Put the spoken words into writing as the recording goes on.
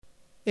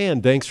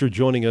And thanks for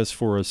joining us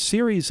for a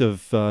series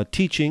of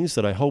teachings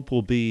that I hope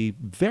will be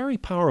very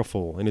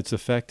powerful in its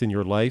effect in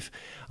your life.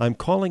 I'm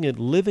calling it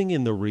Living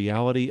in the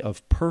Reality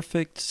of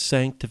Perfect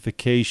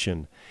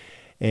Sanctification.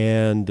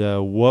 And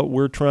what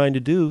we're trying to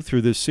do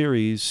through this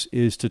series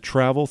is to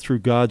travel through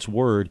God's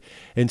Word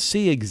and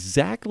see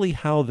exactly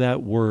how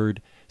that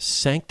word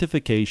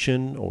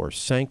sanctification or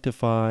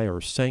sanctify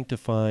or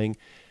sanctifying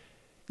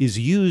is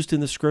used in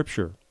the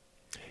Scripture.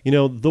 You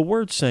know, the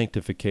word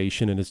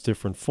sanctification in its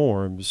different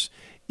forms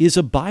is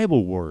a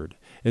Bible word.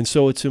 And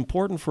so it's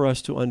important for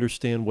us to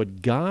understand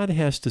what God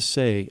has to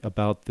say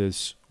about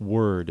this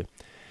word.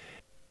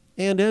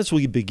 And as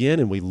we begin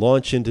and we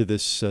launch into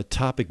this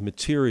topic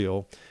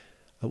material,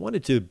 I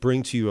wanted to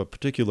bring to you a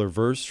particular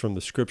verse from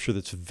the Scripture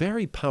that's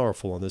very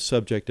powerful on the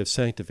subject of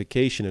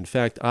sanctification. In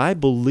fact, I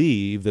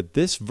believe that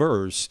this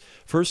verse,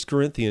 1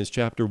 Corinthians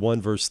chapter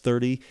 1, verse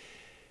 30,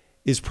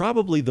 is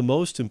probably the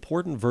most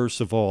important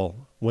verse of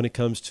all when it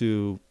comes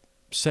to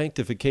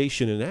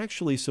sanctification and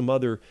actually some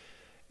other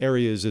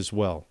areas as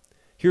well.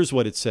 Here's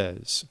what it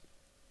says,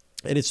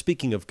 and it's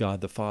speaking of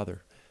God the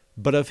Father.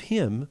 But of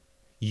him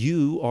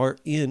you are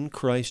in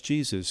Christ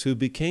Jesus, who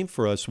became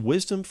for us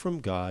wisdom from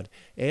God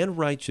and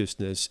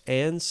righteousness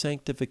and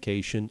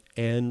sanctification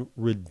and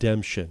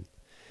redemption.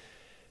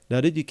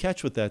 Now, did you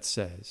catch what that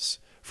says?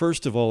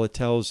 First of all, it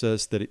tells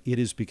us that it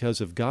is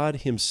because of God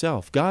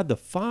himself, God the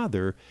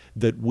Father,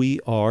 that we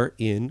are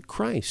in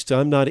Christ.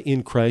 I'm not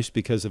in Christ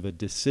because of a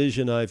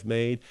decision I've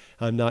made.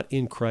 I'm not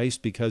in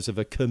Christ because of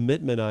a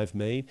commitment I've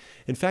made.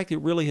 In fact, it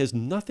really has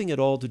nothing at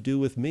all to do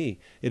with me.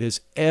 It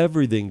has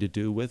everything to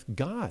do with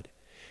God.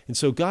 And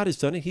so God has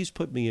done it. He's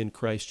put me in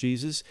Christ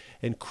Jesus,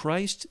 and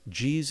Christ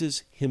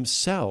Jesus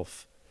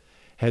himself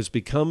has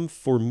become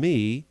for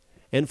me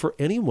and for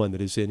anyone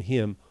that is in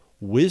him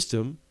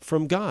wisdom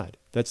from God.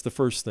 That's the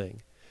first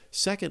thing.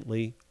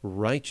 Secondly,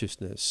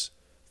 righteousness.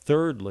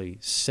 Thirdly,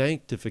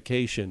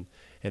 sanctification.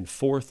 And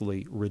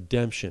fourthly,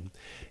 redemption.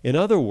 In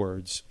other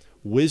words,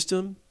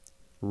 wisdom,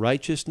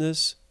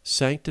 righteousness,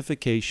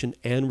 sanctification,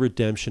 and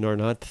redemption are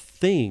not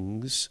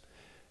things.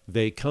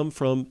 They come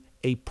from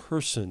a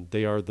person.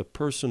 They are the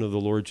person of the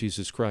Lord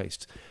Jesus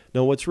Christ.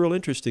 Now, what's real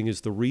interesting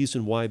is the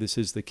reason why this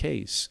is the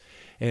case.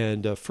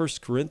 And 1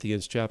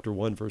 Corinthians chapter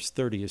 1, verse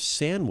 30 is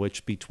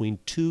sandwiched between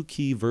two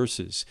key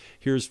verses.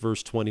 Here's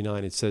verse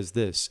 29. It says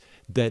this,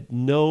 that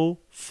no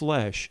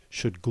flesh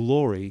should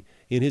glory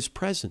in his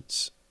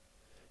presence.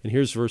 And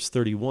here's verse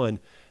 31,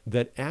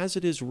 that as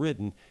it is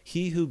written,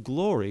 he who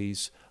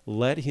glories,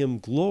 let him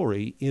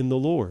glory in the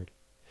Lord.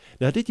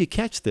 Now, did you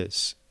catch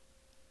this?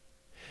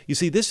 You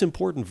see, this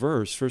important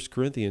verse, 1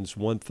 Corinthians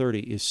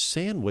 1:30, is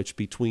sandwiched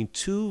between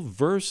two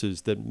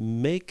verses that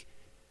make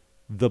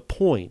the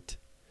point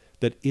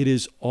that it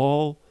is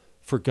all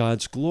for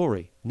God's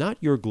glory, not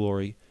your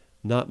glory,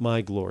 not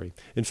my glory.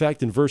 In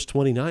fact, in verse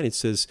 29, it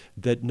says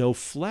that no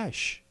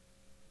flesh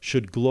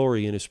should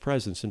glory in his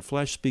presence, and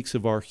flesh speaks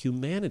of our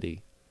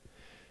humanity.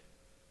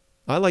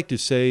 I like to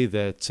say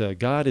that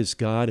God is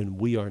God and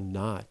we are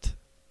not.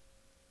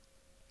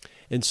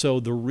 And so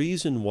the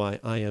reason why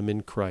I am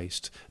in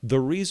Christ, the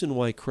reason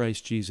why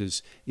Christ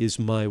Jesus is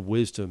my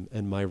wisdom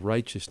and my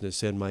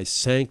righteousness and my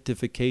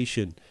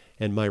sanctification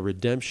and my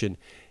redemption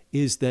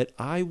is that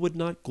I would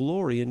not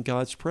glory in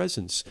God's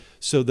presence,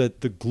 so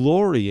that the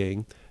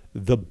glorying,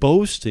 the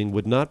boasting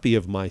would not be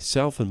of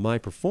myself and my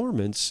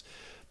performance.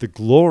 The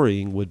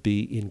glorying would be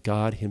in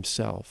God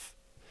himself.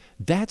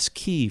 That's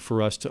key for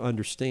us to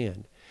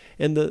understand.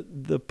 And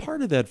the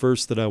part of that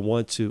verse that I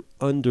want to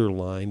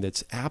underline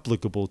that's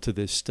applicable to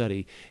this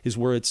study is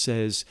where it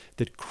says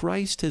that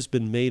Christ has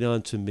been made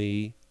unto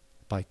me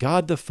by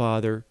God the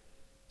Father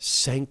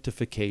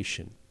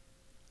sanctification.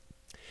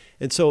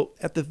 And so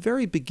at the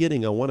very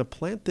beginning, I want to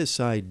plant this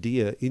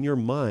idea in your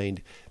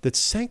mind that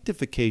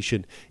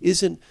sanctification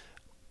isn't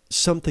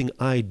something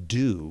I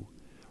do.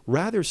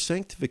 Rather,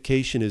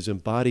 sanctification is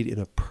embodied in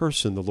a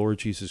person, the Lord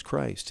Jesus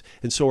Christ.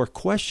 And so our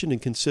question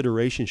and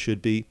consideration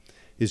should be,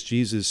 is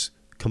Jesus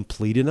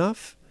complete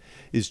enough?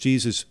 Is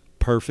Jesus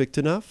perfect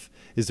enough?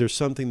 Is there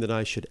something that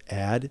I should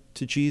add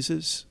to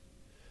Jesus?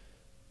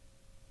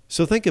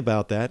 So think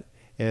about that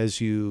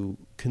as you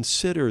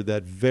consider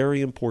that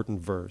very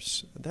important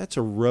verse. That's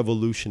a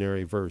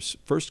revolutionary verse.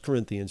 1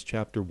 Corinthians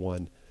chapter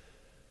 1,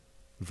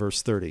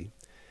 verse 30.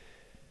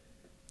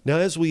 Now,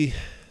 as we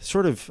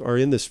sort of are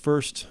in this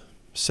first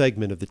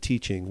segment of the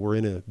teaching, we're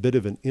in a bit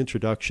of an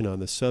introduction on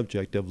the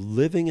subject of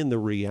living in the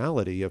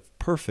reality of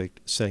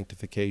perfect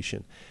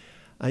sanctification.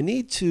 I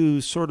need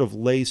to sort of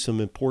lay some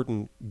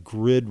important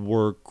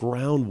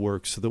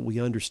groundwork so that we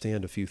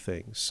understand a few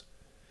things.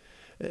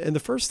 And the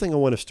first thing I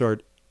want to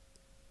start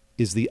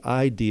is the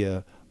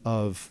idea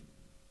of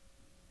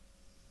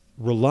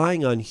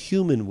relying on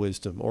human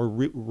wisdom or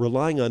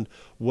relying on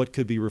what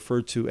could be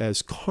referred to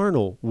as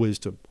carnal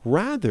wisdom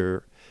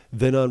rather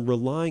than on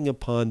relying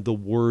upon the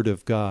Word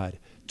of God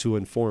to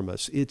inform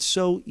us. It's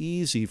so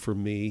easy for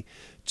me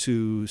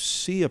to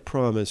see a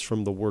promise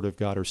from the Word of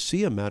God or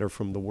see a matter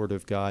from the Word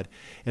of God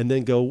and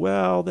then go,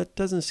 well, that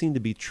doesn't seem to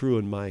be true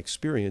in my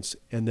experience,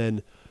 and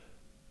then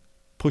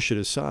push it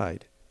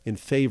aside in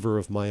favor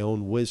of my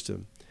own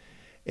wisdom.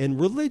 And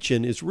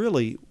religion is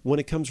really, when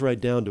it comes right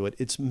down to it,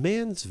 it's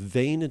man's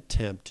vain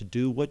attempt to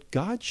do what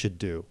God should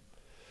do.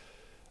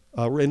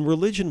 And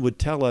religion would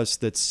tell us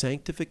that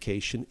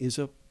sanctification is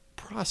a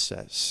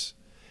process,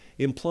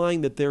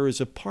 implying that there is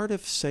a part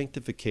of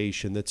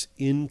sanctification that's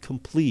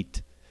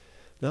incomplete.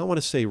 Now, I want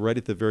to say right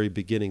at the very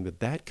beginning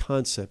that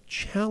concept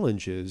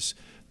challenges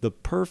the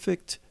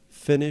perfect,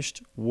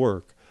 finished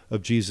work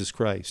of Jesus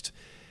Christ.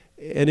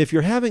 And if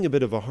you're having a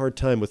bit of a hard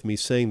time with me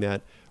saying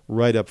that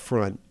right up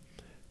front,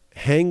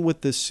 hang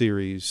with this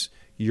series.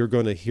 You're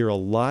going to hear a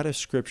lot of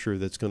scripture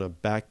that's going to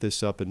back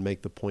this up and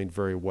make the point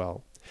very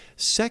well.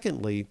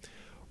 Secondly,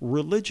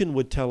 religion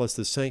would tell us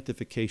that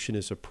sanctification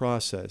is a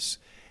process.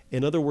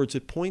 In other words,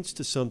 it points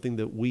to something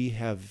that we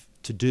have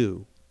to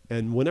do.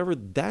 And whenever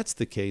that's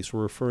the case,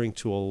 we're referring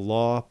to a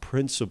law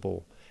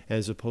principle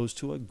as opposed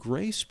to a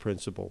grace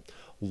principle.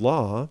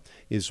 Law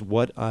is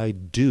what I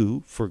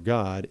do for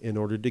God in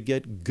order to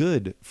get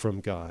good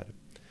from God.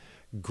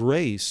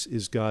 Grace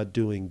is God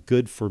doing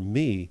good for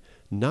me,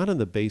 not on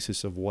the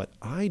basis of what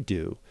I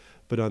do,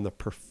 but on the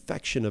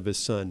perfection of His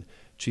Son,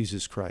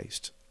 Jesus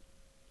Christ.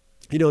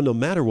 You know, no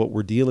matter what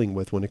we're dealing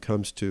with when it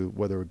comes to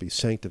whether it be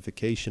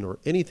sanctification or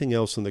anything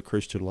else in the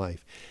Christian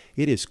life,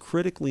 it is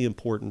critically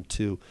important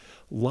to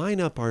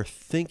line up our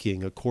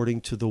thinking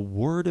according to the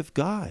Word of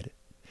God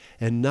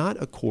and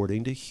not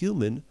according to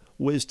human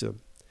wisdom.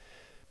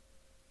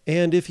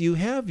 And if you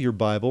have your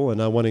Bible,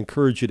 and I want to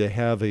encourage you to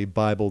have a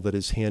Bible that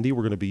is handy,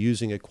 we're going to be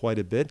using it quite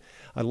a bit.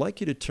 I'd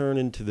like you to turn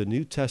into the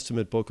New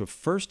Testament book of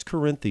 1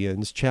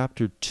 Corinthians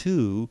chapter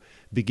 2,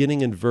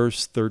 beginning in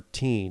verse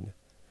 13.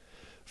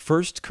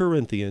 1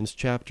 Corinthians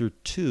chapter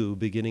 2,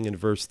 beginning in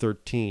verse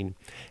 13.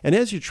 And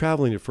as you're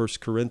traveling to 1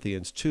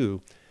 Corinthians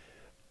 2,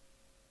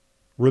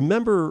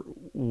 remember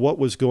what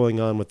was going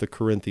on with the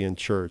Corinthian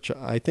church.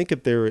 I think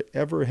if there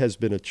ever has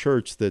been a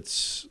church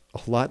that's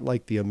a lot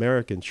like the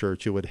American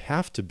church, it would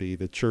have to be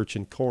the church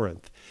in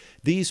Corinth.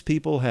 These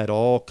people had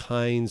all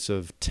kinds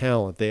of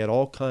talent. They had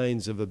all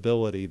kinds of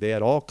ability. They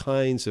had all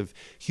kinds of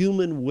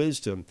human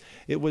wisdom.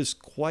 It was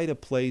quite a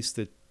place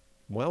that,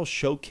 well,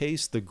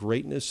 showcased the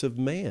greatness of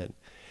man.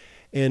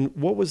 And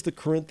what was the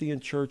Corinthian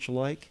church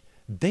like?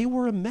 They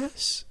were a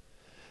mess.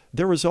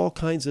 There was all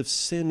kinds of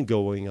sin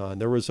going on.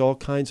 There was all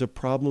kinds of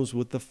problems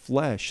with the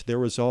flesh. There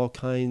was all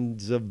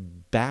kinds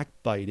of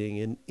backbiting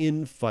and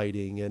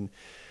infighting and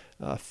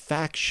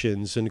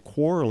factions and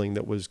quarreling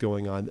that was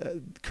going on.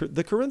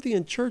 The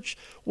Corinthian church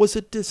was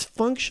a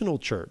dysfunctional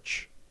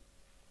church.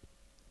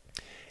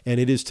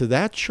 And it is to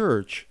that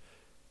church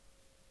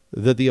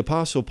that the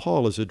Apostle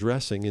Paul is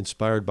addressing,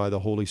 inspired by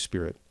the Holy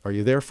Spirit. Are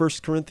you there? 1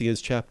 Corinthians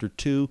chapter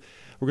 2.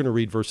 We're going to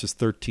read verses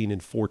 13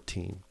 and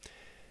 14.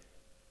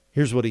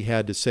 Here's what he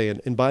had to say.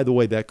 And by the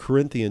way, that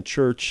Corinthian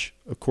church,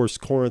 of course,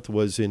 Corinth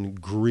was in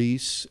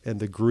Greece, and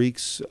the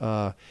Greeks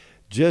were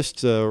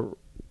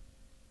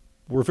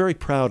very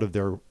proud of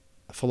their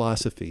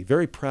philosophy,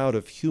 very proud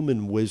of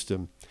human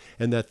wisdom,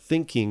 and that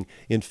thinking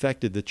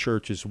infected the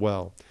church as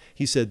well.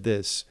 He said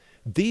this,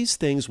 "These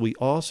things we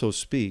also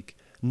speak,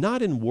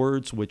 not in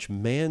words which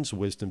man's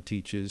wisdom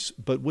teaches,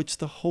 but which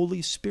the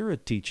Holy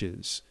Spirit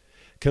teaches,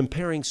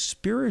 comparing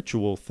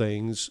spiritual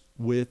things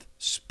with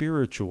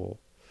spiritual.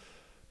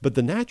 But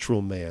the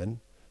natural man,"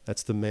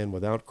 that's the man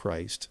without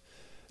Christ,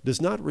 "does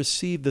not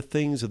receive the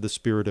things of the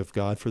Spirit of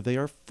God, for they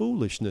are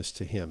foolishness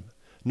to him,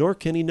 nor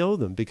can he know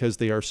them, because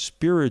they are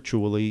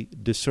spiritually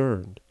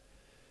discerned."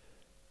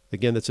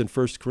 Again, that's in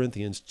 1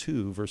 Corinthians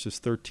 2, verses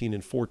 13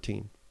 and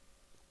 14.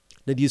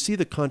 Now, do you see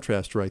the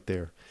contrast right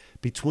there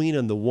between,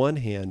 on the one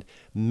hand,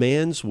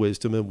 man's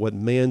wisdom and what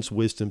man's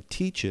wisdom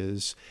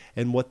teaches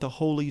and what the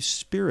Holy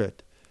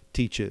Spirit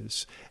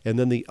teaches? And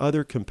then the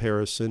other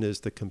comparison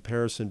is the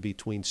comparison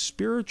between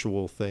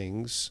spiritual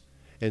things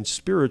and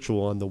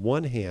spiritual on the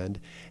one hand,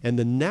 and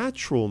the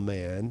natural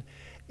man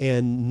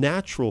and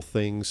natural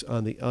things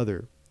on the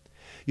other.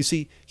 You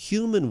see,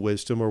 human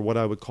wisdom, or what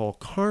I would call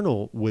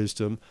carnal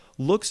wisdom,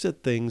 looks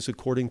at things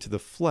according to the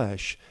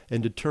flesh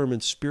and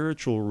determines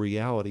spiritual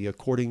reality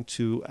according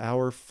to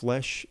our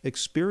flesh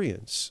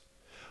experience,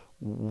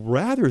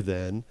 rather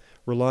than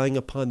relying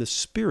upon the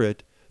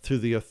Spirit through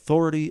the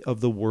authority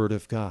of the Word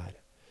of God.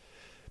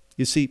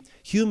 You see,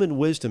 human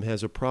wisdom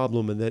has a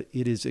problem in that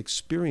it is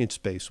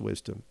experience-based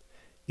wisdom.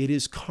 It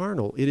is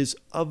carnal. It is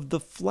of the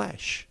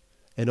flesh.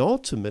 And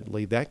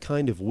ultimately, that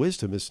kind of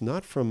wisdom is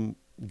not from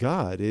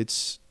God.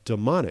 It's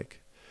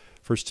demonic.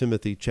 1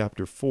 Timothy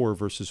chapter 4,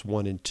 verses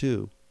 1 and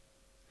 2.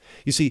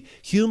 You see,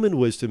 human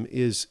wisdom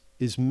is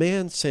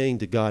man saying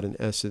to God, in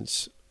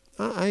essence,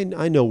 I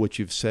know what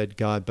you've said,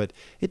 God, but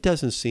it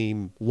doesn't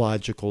seem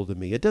logical to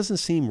me. It doesn't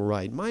seem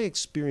right. My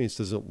experience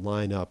doesn't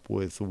line up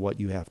with what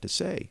you have to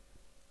say.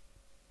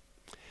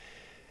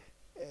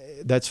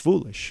 That's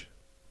foolish.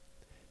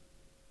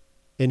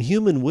 And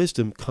human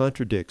wisdom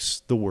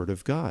contradicts the Word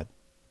of God.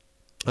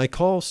 I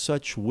call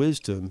such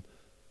wisdom,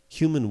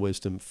 human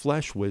wisdom,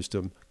 flesh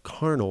wisdom,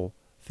 carnal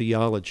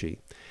theology.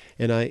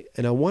 And I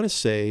want to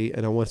say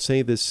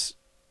this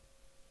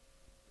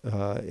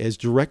as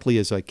directly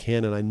as I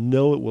can, and I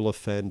know it will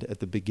offend at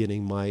the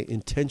beginning. My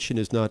intention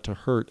is not to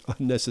hurt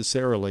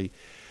unnecessarily,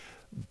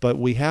 but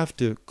we have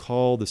to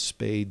call the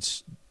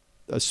spades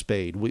a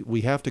spade.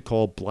 We have to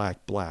call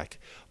black black.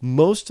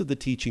 Most of the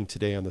teaching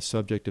today on the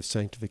subject of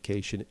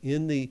sanctification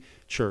in the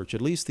church,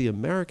 at least the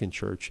American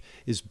church,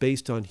 is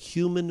based on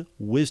human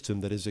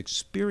wisdom that is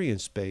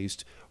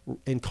experience-based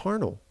and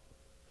carnal,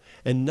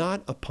 and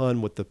not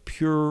upon what the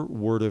pure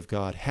Word of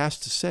God has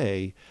to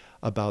say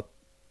about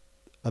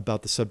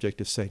the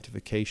subject of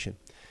sanctification.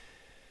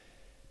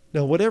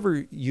 Now,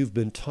 whatever you've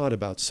been taught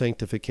about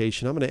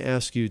sanctification, I'm going to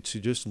ask you to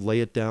just lay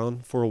it down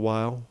for a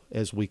while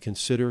as we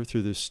consider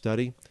through this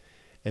study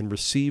and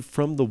receive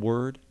from the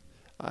Word.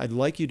 I'd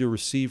like you to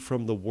receive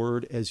from the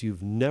Word as if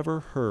you've never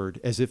heard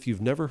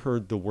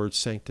the word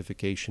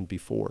sanctification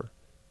before.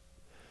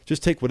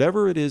 Just take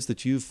whatever it is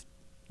that you've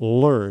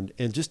learned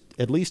and just,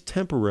 at least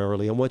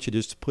temporarily, I want you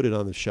just to put it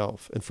on the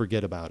shelf and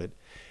forget about it.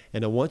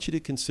 And I want you to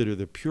consider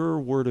the pure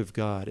Word of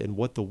God and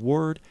what the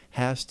Word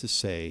has to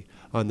say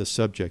on the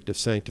subject of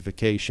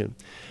sanctification.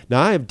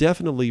 Now, I have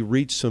definitely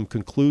reached some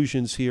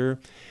conclusions here,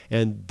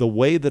 and the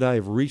way that I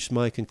have reached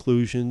my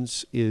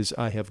conclusions is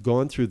I have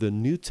gone through the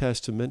New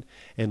Testament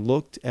and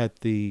looked at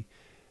the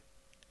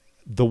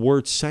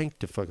word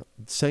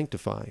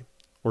sanctify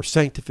or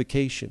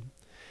sanctification.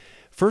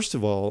 First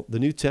of all, the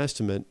New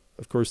Testament,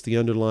 of course, the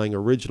underlying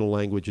original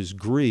language is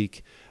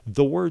Greek.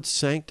 The words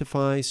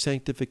sanctify,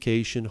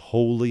 sanctification,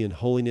 holy, and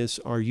holiness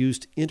are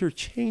used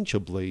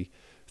interchangeably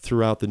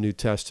throughout the New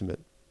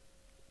Testament.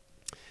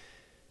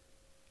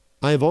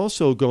 I have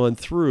also gone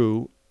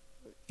through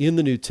in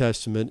the New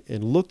Testament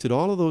and looked at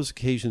all of those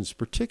occasions,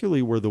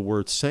 particularly where the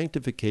word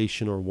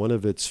sanctification or one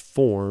of its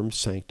forms,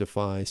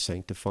 sanctify,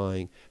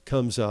 sanctifying,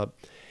 comes up,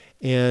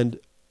 and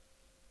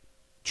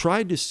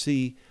tried to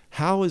see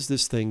how is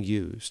this thing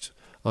used?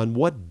 On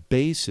what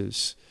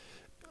basis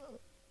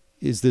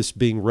is this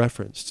being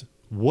referenced?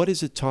 What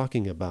is it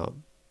talking about?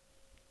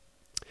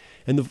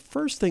 And the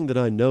first thing that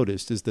I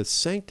noticed is that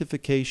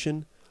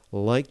sanctification,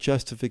 like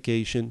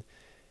justification,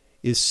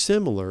 is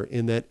similar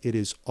in that it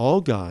is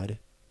all God,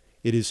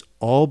 it is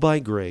all by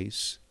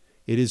grace,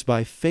 it is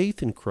by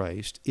faith in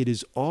Christ, it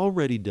is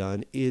already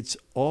done, it's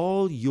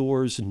all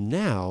yours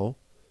now,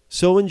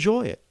 so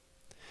enjoy it.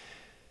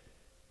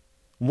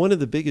 One of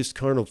the biggest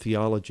carnal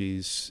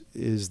theologies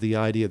is the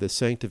idea that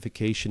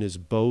sanctification is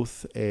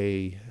both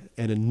an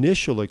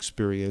initial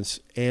experience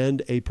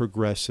and a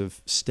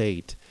progressive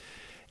state.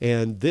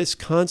 And this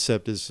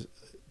concept has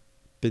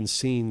been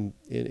seen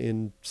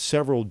in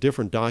several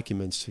different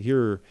documents.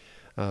 Here,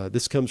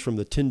 this comes from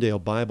the Tyndale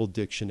Bible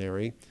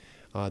Dictionary.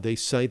 They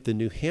cite the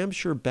New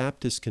Hampshire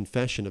Baptist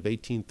Confession of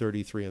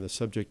 1833 on the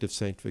subject of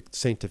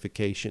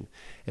sanctification.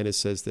 And it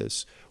says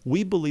this: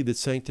 "We believe that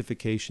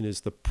sanctification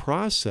is the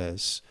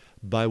process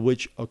by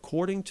which,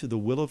 according to the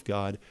will of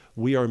God,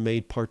 we are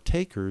made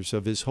partakers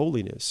of His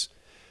holiness,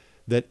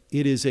 that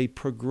it is a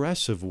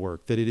progressive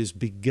work, that it is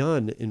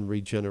begun in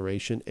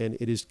regeneration, and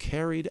it is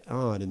carried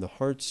on in the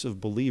hearts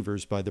of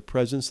believers by the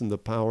presence and the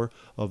power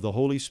of the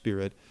Holy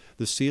Spirit,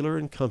 the sealer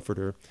and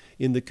comforter,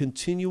 in the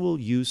continual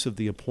use of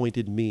the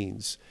appointed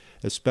means,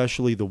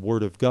 especially the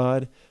Word of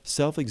God,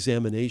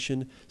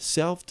 self-examination,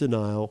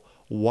 self-denial,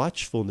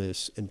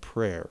 watchfulness, and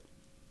prayer."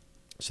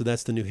 So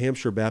that's the New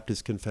Hampshire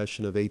Baptist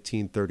Confession of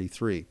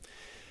 1833.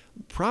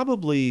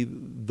 Probably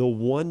the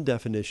one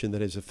definition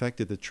that has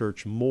affected the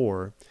church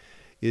more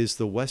is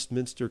the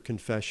Westminster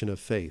Confession of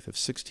Faith of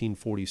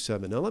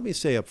 1647. Now, let me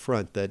say up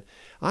front that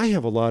I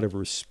have a lot of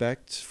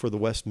respect for the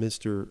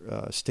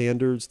Westminster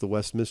standards, the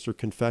Westminster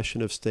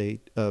Confession of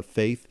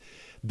Faith.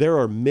 There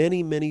are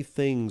many, many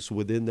things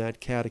within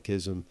that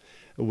catechism,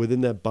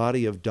 within that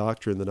body of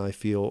doctrine that I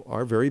feel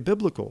are very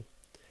biblical.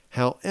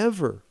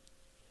 However,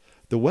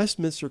 the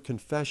Westminster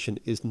Confession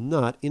is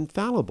not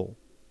infallible.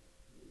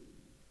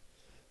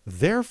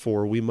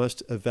 Therefore, we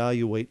must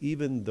evaluate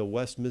even the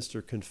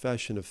Westminster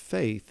Confession of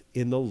Faith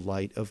in the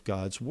light of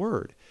God's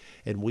Word.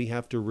 And we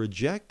have to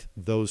reject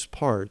those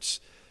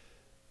parts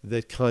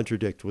that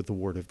contradict with the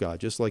Word of God,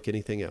 just like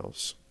anything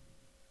else.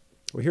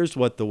 Well, here's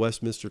what the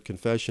Westminster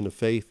Confession of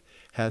Faith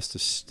has to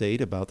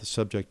state about the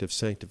subject of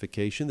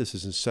sanctification. This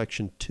is in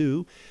section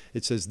 2.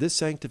 It says, "This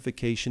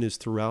sanctification is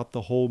throughout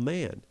the whole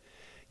man,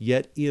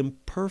 yet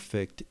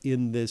imperfect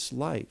in this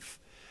life.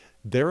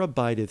 There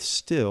abideth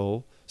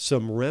still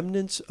some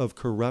remnants of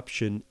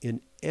corruption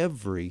in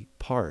every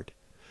part,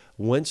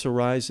 whence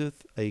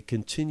ariseth a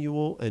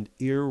continual and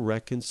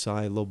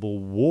irreconcilable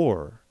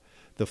war,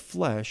 the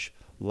flesh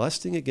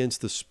lusting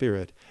against the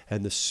Spirit,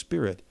 and the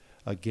Spirit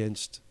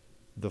against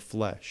the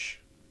flesh."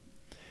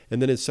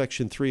 And then in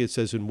section 3 it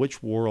says, "In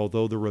which war,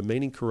 although the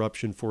remaining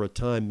corruption for a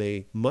time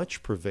may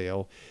much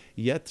prevail,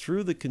 yet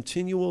through the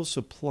continual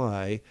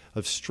supply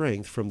of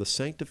strength from the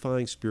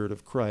sanctifying Spirit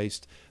of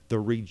Christ, the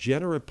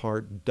regenerate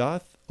part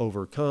doth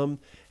overcome,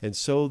 and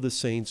so the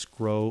saints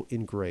grow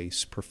in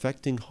grace,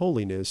 perfecting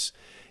holiness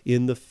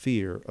in the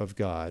fear of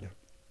God."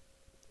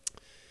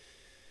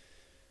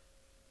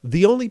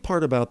 The only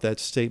part about that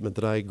statement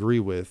that I agree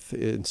with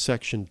in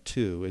section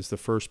 2 is the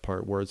first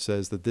part where it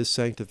says that this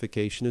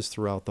sanctification is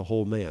throughout the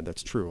whole man.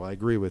 That's true. I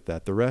agree with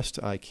that. The rest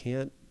I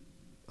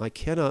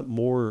cannot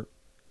more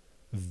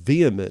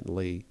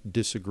vehemently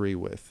disagree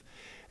with.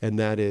 And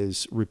that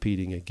is,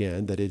 repeating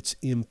again, that it's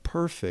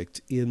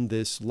imperfect in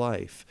this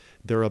life.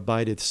 There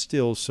abideth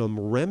still some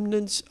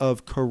remnants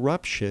of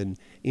corruption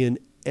in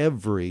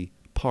every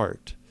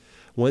part.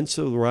 Whence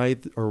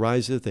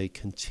ariseth a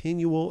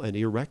continual and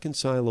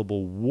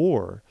irreconcilable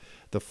war,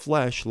 the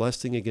flesh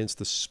lusting against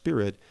the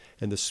spirit,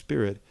 and the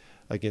spirit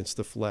against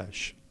the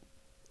flesh.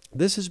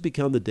 This has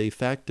become the de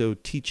facto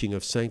teaching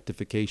of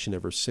sanctification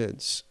ever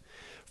since.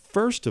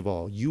 First of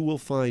all, you will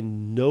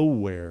find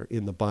nowhere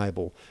in the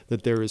Bible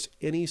that there is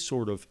any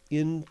sort of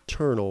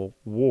internal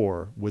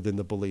war within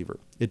the believer.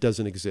 It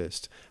doesn't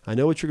exist. I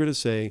know what you're going to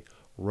say,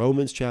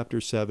 Romans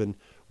chapter 7.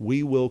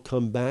 We will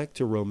come back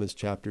to Romans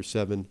chapter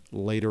 7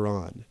 later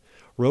on.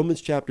 Romans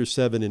chapter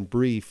 7, in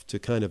brief, to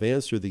kind of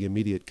answer the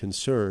immediate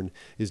concern,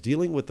 is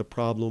dealing with the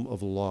problem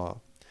of law.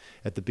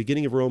 At the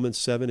beginning of Romans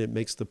 7, it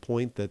makes the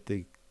point that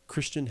the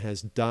Christian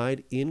has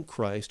died in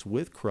Christ,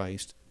 with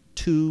Christ,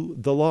 to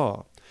the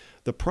law.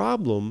 The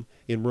problem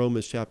in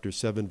Romans chapter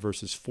 7,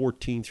 verses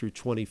 14 through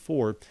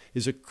 24,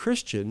 is a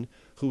Christian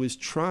who is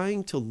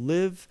trying to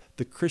live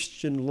the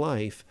Christian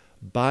life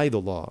by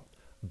the law,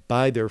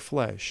 by their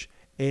flesh,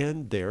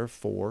 and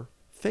therefore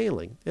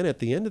failing. And at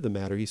the end of the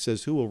matter, he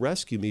says, who will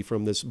rescue me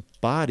from this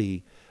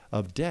body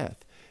of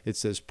death? It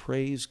says,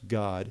 praise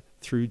God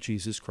through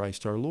Jesus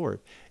Christ our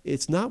Lord.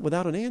 It's not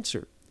without an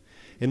answer.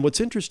 And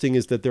what's interesting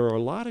is that there are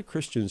a lot of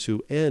Christians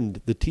who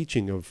end the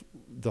teaching of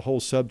the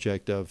whole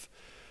subject of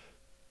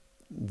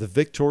the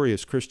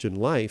victorious Christian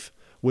life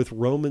with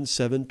Romans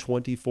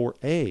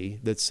 7:24a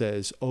that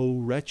says, "O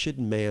wretched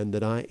man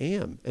that I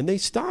am." And they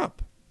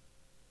stop.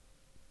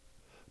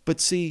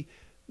 But see,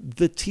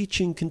 the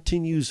teaching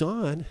continues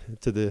on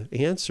to the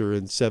answer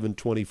in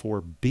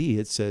 7:24b.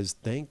 It says,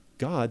 "Thank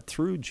God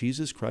through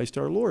Jesus Christ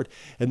our Lord."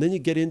 And then you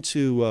get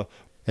into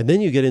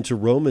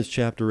Romans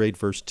chapter 8,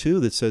 verse 2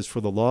 that says,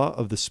 "For the law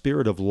of the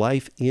Spirit of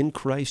life in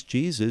Christ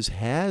Jesus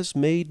has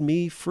made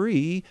me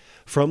free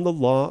from the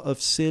law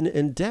of sin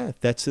and death."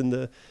 That's in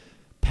the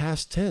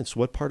past tense.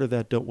 What part of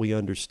that don't we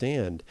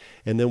understand?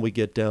 And then we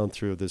get down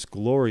through this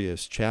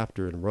glorious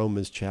chapter in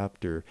Romans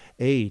chapter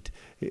 8.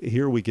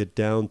 Here we get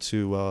down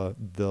to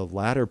the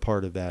latter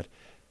part of that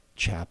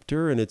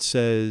chapter, and it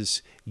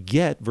says,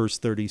 "Yet," verse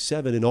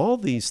 37, "in all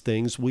these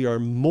things we are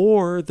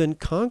more than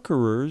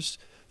conquerors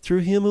through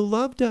him who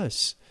loved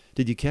us."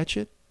 Did you catch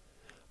it?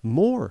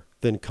 More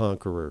than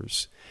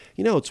conquerors.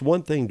 You know, it's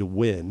one thing to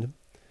win.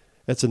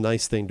 That's a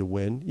nice thing to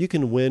win. You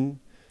can win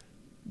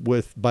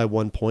by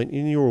 1 point,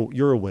 and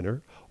you're a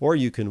winner. Or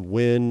you can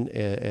win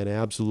and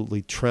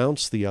absolutely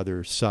trounce the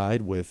other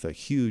side with a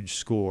huge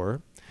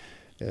score,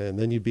 and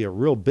then you'd be a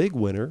real big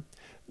winner.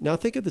 Now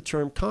think of the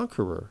term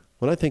conqueror.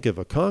 When I think of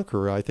a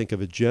conqueror, I think of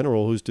a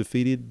general who's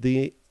defeated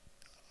the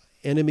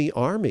enemy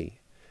army.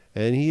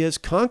 And he has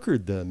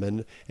conquered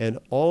them, and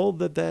all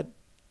that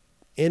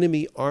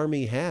enemy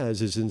army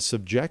has is in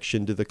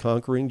subjection to the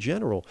conquering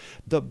general.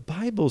 The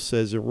Bible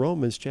says in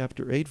Romans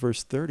chapter 8,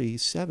 verse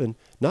 37,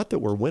 not that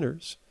we're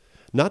winners,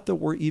 not that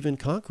we're even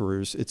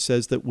conquerors. It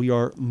says that we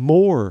are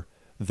more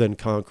than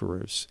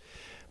conquerors.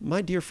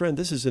 My dear friend,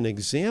 this is an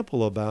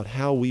example about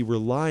how we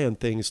rely on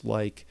things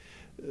like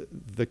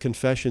the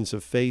confessions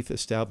of faith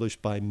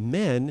established by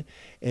men,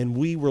 and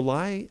we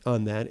rely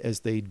on that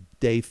as the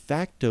de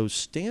facto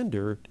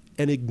standard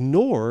and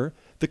ignore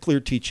the clear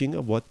teaching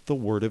of what the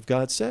Word of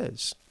God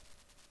says.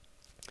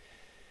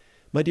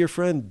 My dear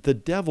friend, the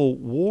devil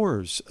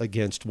wars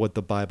against what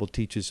the Bible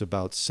teaches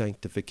about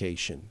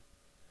sanctification.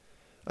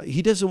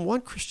 He doesn't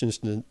want Christians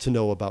to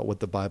know about what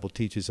the Bible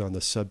teaches on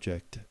the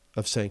subject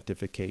of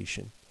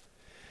sanctification.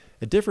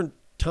 At different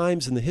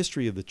times in the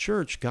history of the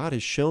church, God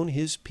has shown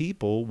his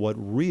people what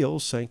real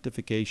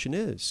sanctification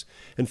is.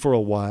 And for a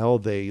while,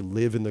 they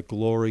live in the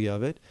glory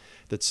of it,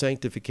 that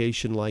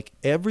sanctification, like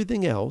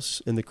everything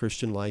else in the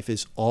Christian life,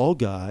 is all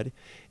God.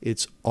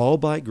 It's all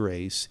by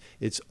grace.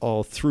 It's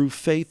all through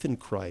faith in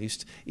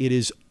Christ. It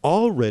is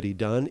already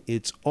done.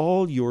 It's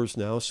all yours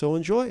now, so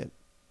enjoy it.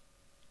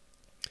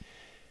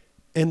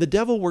 And the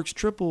devil works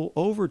triple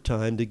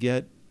overtime to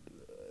get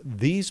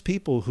these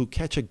people who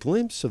catch a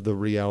glimpse of the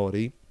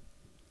reality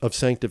of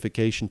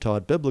sanctification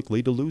taught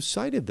biblically to lose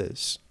sight of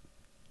this.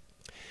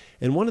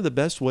 And one of the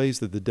best ways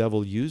that the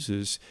devil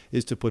uses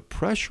is to put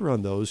pressure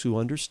on those who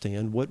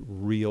understand what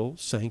real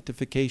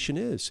sanctification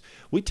is.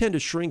 We tend to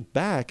shrink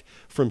back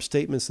from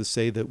statements that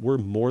say that we're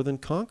more than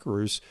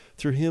conquerors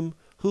through him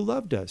who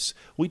loved us.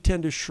 We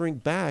tend to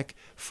shrink back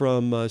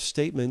from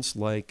statements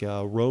like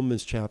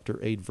Romans chapter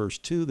 8, verse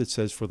 2 that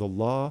says, "For the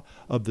law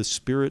of the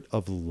Spirit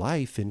of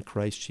life in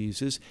Christ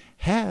Jesus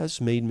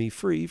has made me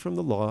free from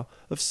the law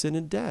of sin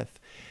and death."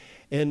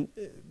 And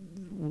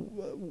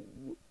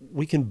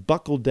we can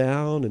buckle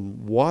down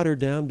and water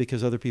down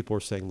because other people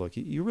are saying, look,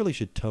 you really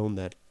should tone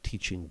that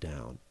teaching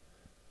down.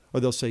 Or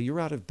they'll say, you're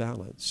out of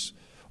balance.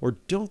 Or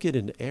don't get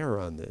an error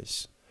on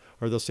this.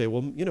 Or they'll say,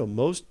 well,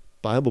 most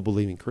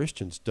Bible-believing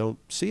Christians don't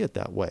see it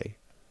that way.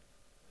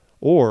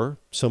 Or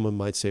someone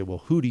might say,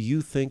 well, who do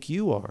you think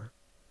you are?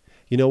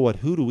 You know what?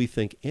 Who do we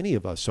think any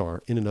of us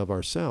are in and of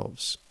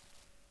ourselves?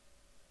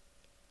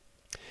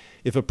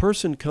 If a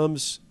person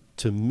comes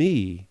to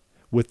me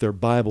with their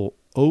Bible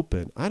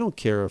open, I don't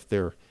care if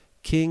they're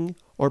king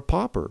or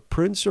pauper,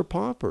 prince or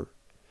pauper.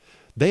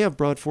 They have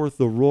brought forth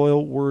the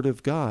royal word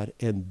of God,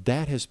 and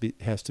that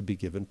has to be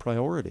given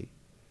priority.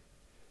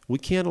 We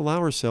can't allow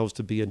ourselves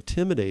to be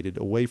intimidated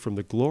away from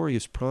the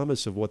glorious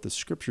promise of what the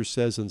Scripture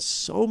says in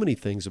so many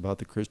things about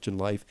the Christian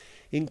life,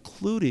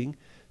 including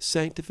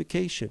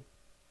sanctification.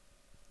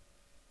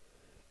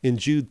 In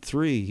Jude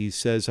 3, he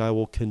says, I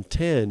will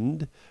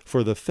contend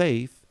for the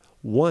faith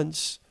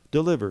once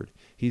delivered.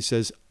 He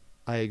says,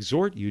 I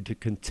exhort you to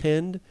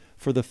contend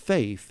for the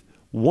faith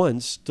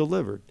once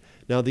delivered.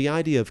 Now, the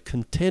idea of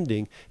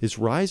contending is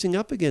rising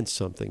up against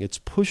something. It's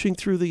pushing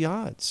through the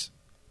odds.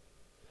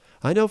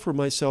 I know for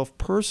myself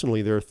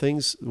personally, there are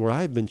things where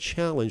I've been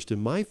challenged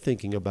in my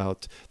thinking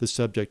about the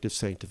subject of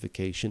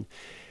sanctification,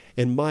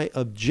 and my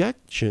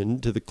objection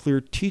to the clear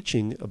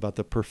teaching about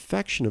the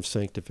perfection of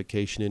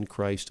sanctification in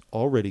Christ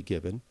already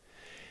given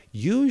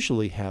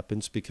usually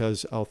happens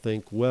because I'll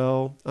think,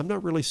 well, I'm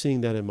not really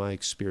seeing that in my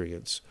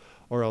experience.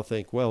 Or I'll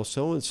think, well,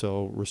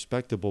 so-and-so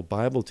respectable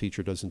Bible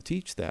teacher doesn't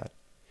teach that.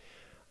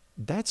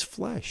 That's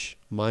flesh,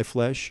 my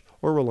flesh,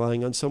 or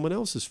relying on someone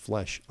else's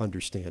flesh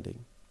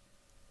understanding.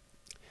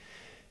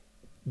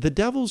 The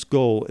devil's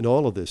goal in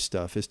all of this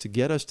stuff is to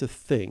get us to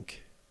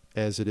think,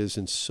 as it is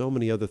in so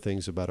many other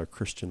things about our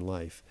Christian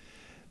life,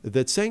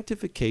 that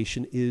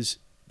sanctification is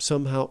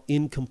somehow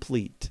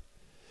incomplete,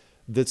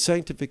 that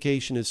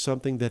sanctification is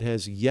something that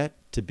has yet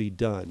to be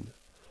done,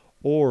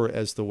 or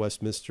as the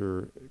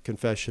Westminster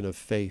Confession of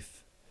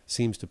Faith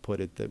seems to put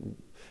it,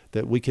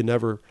 that we can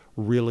never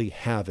really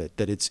have it,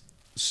 that it's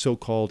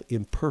so-called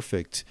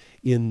imperfect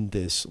in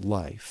this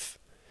life.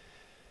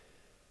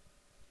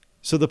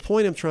 So the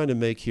point I'm trying to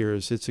make here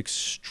is it's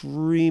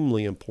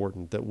extremely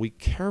important that we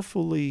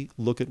carefully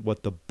look at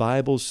what the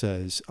Bible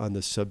says on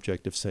the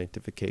subject of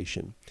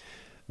sanctification.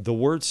 The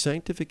word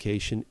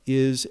sanctification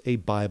is a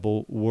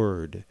Bible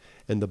word,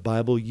 and the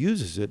Bible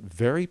uses it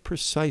very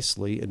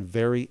precisely and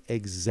very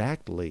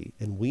exactly,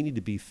 and we need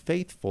to be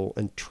faithful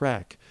and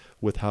track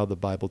with how the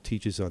Bible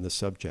teaches on the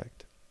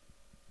subject.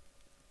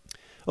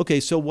 Okay,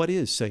 so what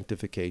is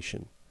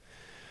sanctification?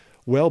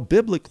 Well,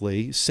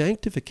 biblically,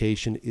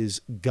 sanctification is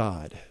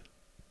God.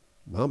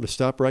 I'm going to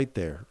stop right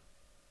there.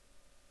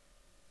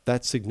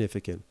 That's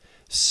significant.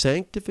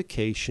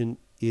 Sanctification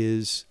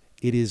is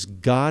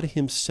God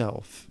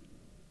himself.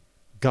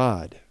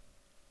 God,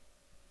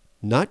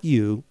 not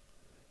you,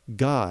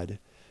 God,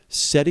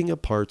 setting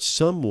apart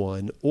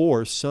someone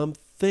or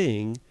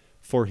something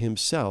for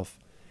himself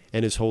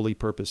and his holy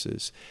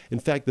purposes. In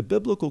fact, the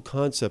biblical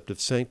concept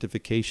of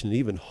sanctification and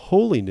even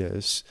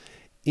holiness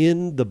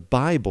in the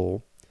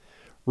Bible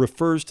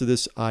refers to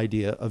this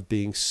idea of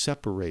being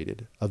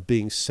separated, of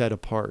being set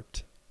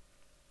apart.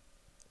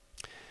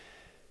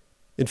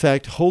 In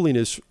fact,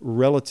 holiness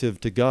relative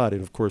to God,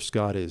 and of course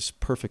God is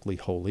perfectly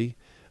holy,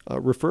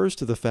 refers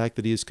to the fact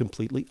that he is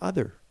completely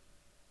other.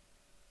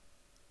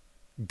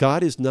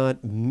 God is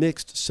not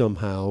mixed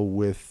somehow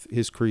with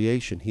his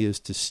creation. He is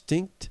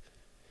distinct.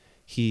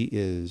 He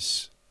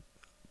is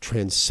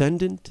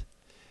transcendent.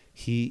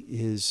 He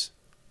is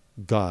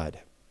God.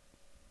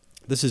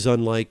 This is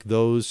unlike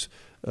those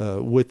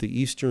with the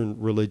Eastern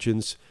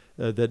religions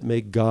that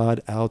make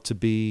God out to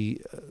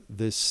be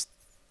this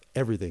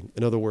everything.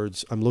 In other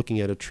words, I'm looking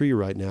at a tree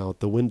right now at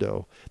the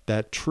window.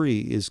 That tree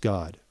is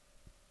God.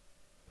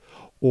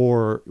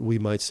 Or we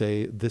might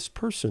say this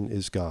person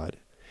is God.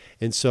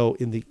 And so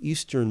in the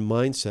Eastern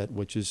mindset,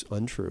 which is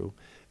untrue,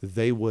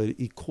 they would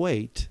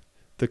equate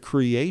the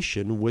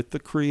creation with the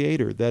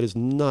Creator. That is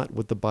not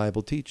what the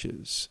Bible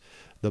teaches.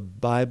 The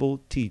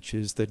Bible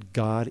teaches that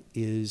God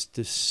is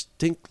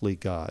distinctly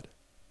God.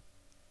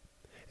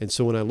 And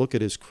so when I look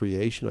at his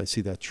creation, I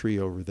see that tree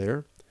over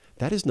there.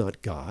 That is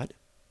not God.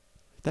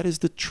 That is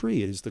the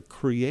tree. It is the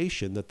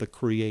creation that the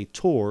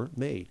Creator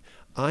made.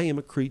 I am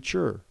a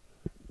creature.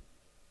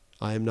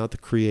 I am not the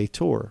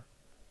Creator.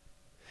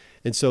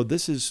 And so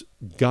this is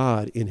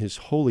God in his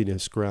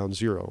holiness, ground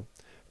zero.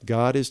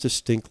 God is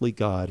distinctly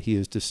God. He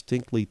is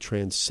distinctly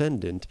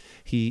transcendent.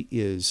 He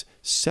is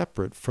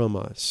separate from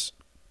us.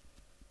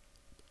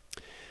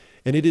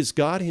 And it is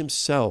God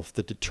himself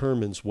that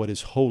determines what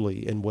is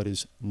holy and what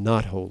is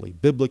not holy.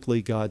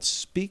 Biblically, God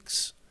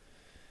speaks,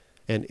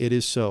 and it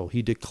is so.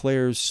 He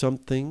declares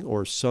something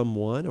or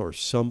someone or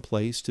some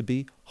place to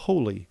be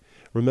holy.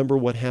 Remember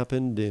what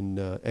happened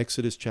in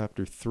Exodus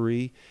chapter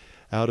 3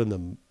 out in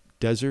the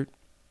desert,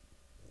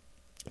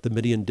 the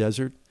Midian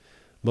desert?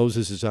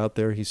 Moses is out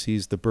there. He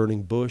sees the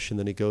burning bush, and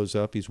then he goes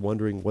up. He's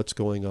wondering what's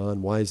going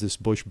on. Why is this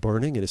bush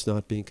burning and it's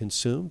not being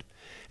consumed?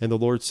 And the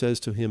Lord says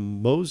to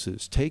him,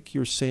 Moses, take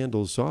your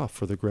sandals off,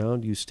 for the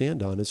ground you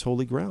stand on is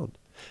holy ground.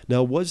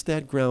 Now, was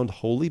that ground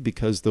holy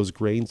because those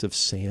grains of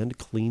sand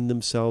cleaned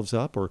themselves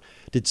up, or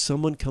did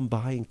someone come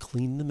by and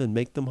clean them and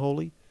make them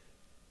holy?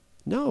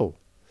 No.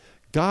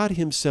 God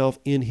himself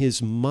in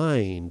his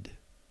mind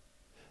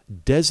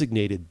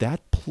designated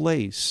that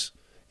place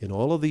in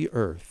all of the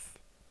earth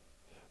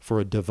for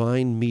a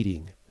divine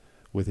meeting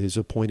with his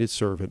appointed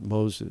servant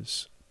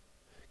Moses.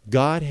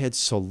 God had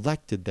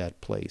selected that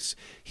place.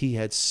 He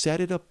had set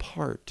it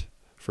apart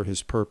for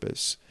his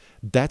purpose.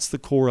 That's the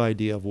core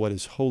idea of what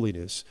is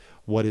holiness,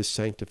 what is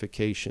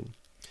sanctification.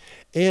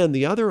 And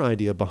the other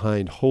idea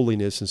behind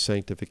holiness and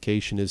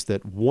sanctification is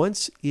that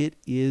once it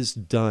is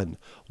done,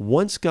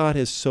 once God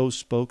has so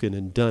spoken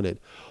and done it,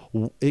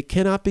 it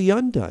cannot be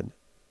undone.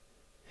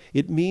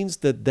 It means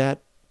that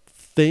that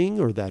thing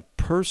or that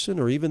person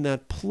or even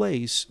that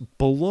place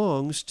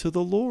belongs to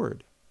the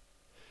Lord.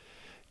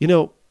 You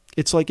know,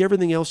 it's like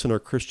everything else in our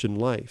Christian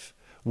life.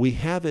 We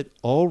have it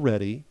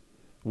already,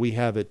 we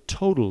have it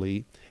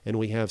totally, and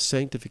we have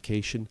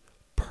sanctification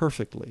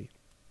perfectly.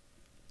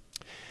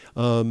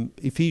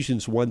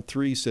 Ephesians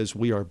 1:3 says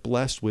we are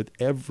blessed with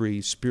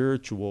every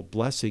spiritual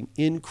blessing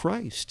in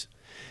Christ.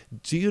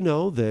 Do you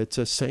know that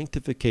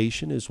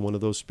sanctification is one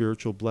of those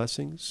spiritual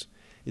blessings?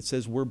 It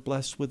says we're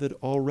blessed with it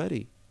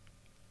already.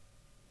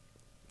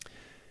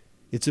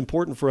 It's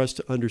important for us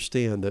to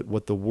understand that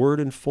what the Word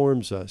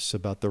informs us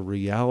about the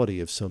reality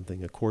of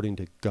something according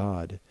to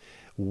God,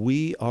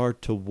 we are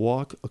to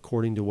walk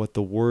according to what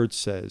the Word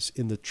says,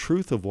 in the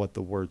truth of what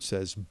the Word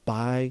says,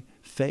 by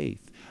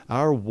faith.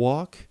 Our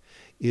walk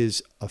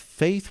is a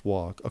faith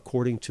walk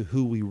according to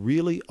who we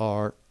really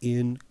are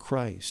in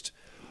Christ.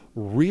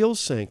 Real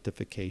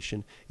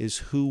sanctification is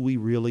who we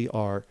really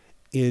are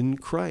in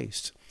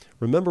Christ.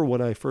 Remember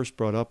what I first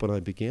brought up when I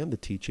began the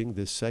teaching,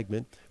 this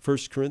segment, 1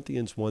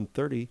 Corinthians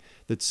 1:30,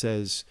 that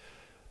says,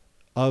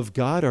 of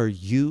God are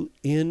you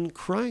in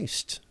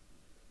Christ,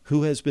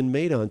 who has been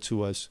made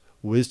unto us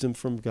wisdom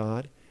from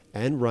God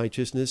and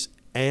righteousness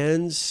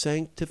and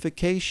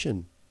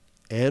sanctification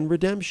and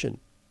redemption.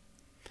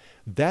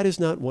 That is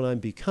not what I'm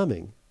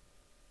becoming.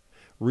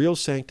 Real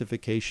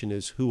sanctification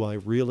is who I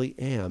really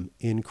am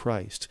in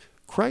Christ.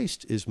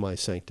 Christ is my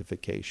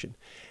sanctification.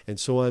 And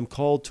so I'm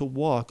called to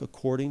walk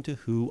according to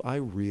who I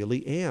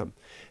really am.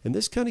 And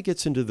this kind of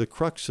gets into the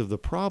crux of the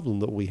problem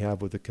that we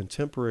have with the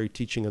contemporary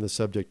teaching on the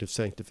subject of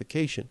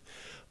sanctification.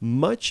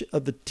 Much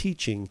of the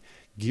teaching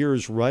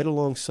gears right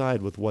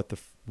alongside with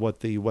what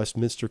the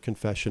Westminster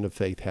Confession of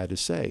Faith had to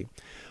say.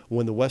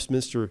 When the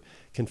Westminster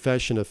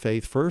Confession of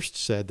Faith first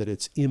said that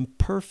it's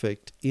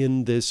imperfect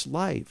in this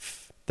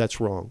life, that's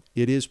wrong.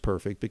 It is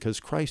perfect because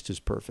Christ is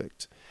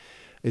perfect.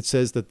 It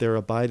says that there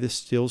abideth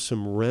still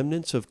some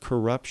remnants of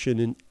corruption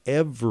in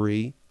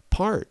every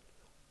part.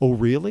 Oh,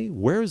 really?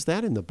 Where is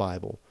that in the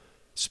Bible?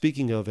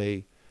 Speaking of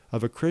a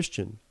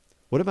Christian.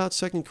 What about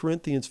 2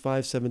 Corinthians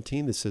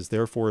 5:17 that says,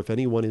 therefore, if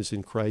anyone is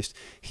in Christ,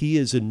 he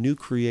is a new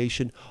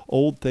creation.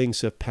 Old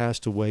things have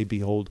passed away.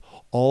 Behold,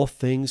 all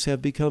things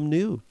have become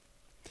new.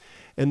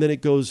 And then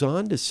it goes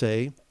on to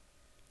say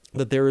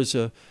that there is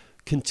a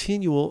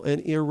continual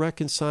and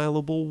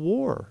irreconcilable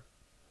war.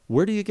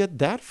 Where do you get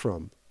that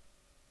from?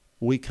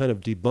 We kind of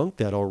debunked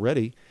that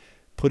already,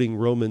 putting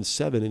Romans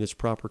 7 in its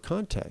proper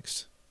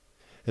context.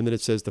 And then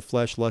it says the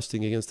flesh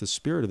lusting against the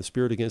spirit and the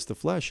spirit against the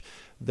flesh.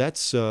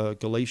 That's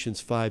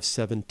Galatians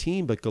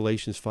 5:17, but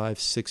Galatians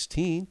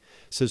 5:16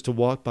 says to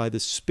walk by the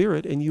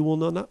Spirit and you will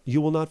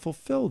not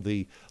fulfill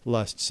the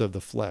lusts of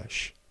the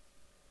flesh.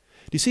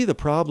 Do you see the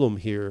problem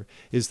here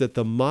is that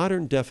the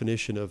modern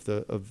definition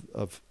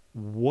of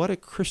what a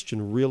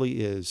Christian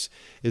really is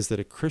that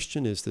a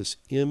Christian is this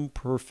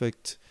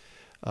imperfect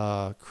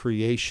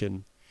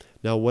creation.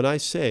 Now, when I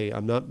say,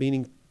 I'm not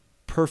meaning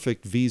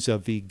perfect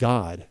vis-a-vis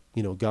God.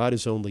 You know, God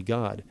is only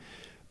God.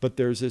 But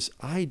there's this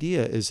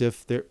idea as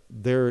if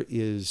there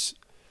is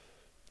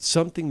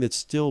something that's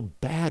still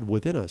bad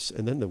within us.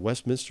 And then the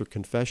Westminster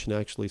Confession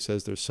actually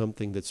says there's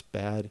something that's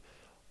bad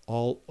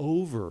all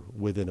over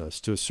within us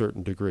to a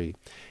certain degree.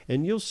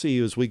 And you'll see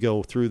as we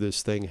go through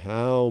this thing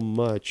how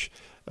much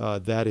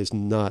that's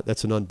an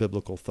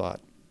unbiblical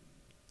thought.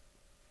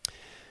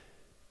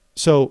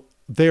 So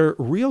their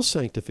real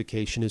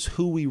sanctification is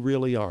who we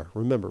really are.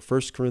 Remember,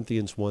 1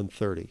 Corinthians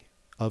 1:30.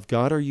 Of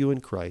God are you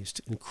in Christ,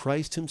 and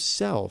Christ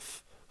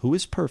himself, who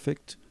is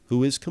perfect,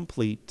 who is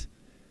complete,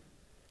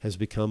 has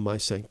become my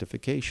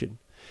sanctification.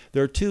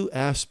 There are two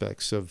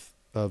aspects of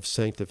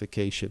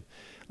sanctification.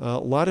 A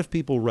lot of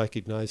people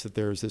recognize that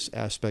there is this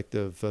aspect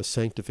of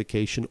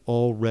sanctification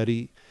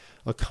already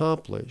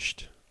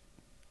accomplished.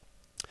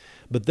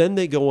 But then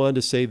they go on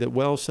to say that,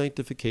 well,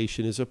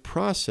 sanctification is a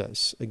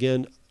process.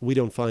 Again, we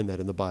don't find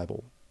that in the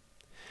Bible.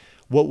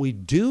 What we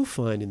do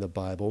find in the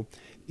Bible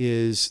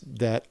is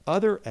that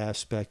other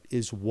aspect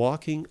is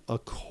walking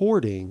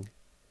according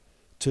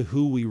to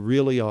who we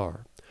really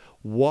are.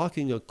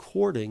 Walking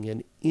according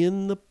and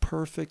in the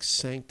perfect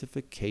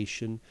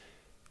sanctification,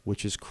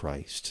 which is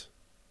Christ.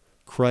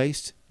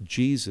 Christ,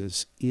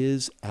 Jesus,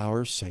 is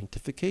our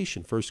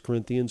sanctification. 1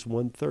 Corinthians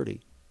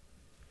 1:30.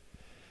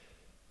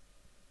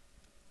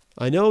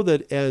 I know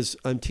that as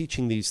I'm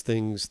teaching these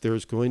things,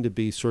 there's going to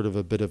be sort of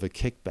a bit of a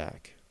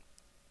kickback.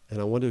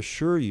 And I want to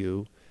assure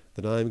you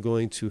that I'm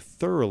going to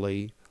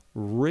thoroughly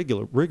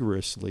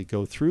rigorously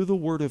go through the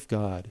Word of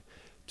God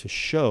to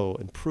show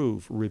and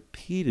prove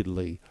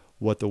repeatedly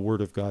what the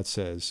Word of God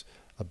says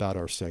about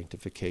our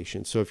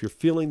sanctification. So if you're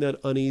feeling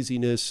that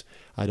uneasiness,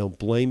 I don't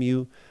blame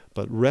you,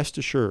 but rest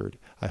assured,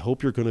 I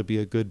hope you're going to be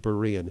a good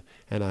Berean,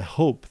 and I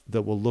hope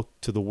that we'll look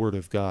to the Word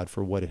of God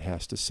for what it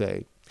has to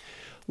say.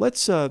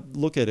 Let's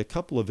look at a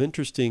couple of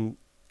interesting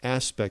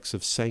aspects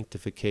of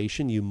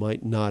sanctification you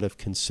might not have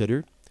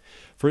considered.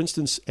 For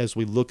instance, as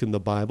we look in the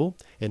Bible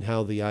and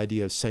how the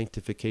idea of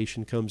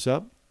sanctification comes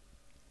up,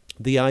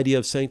 the idea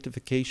of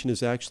sanctification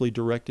is actually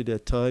directed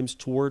at times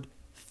toward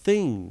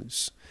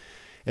things.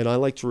 And I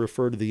like to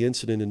refer to the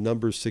incident in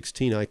Numbers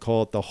 16. I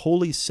call it the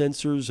holy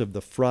censers of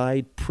the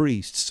fried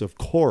priests of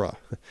Korah.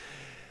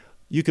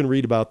 You can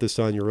read about this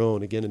on your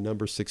own, again in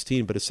Numbers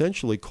 16. But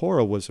essentially,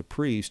 Korah was a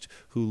priest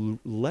who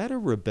led a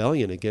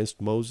rebellion against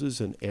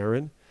Moses and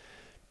Aaron.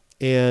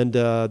 And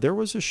there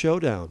was a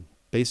showdown.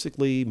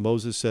 Basically,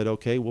 Moses said,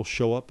 okay, we'll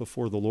show up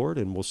before the Lord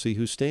and we'll see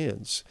who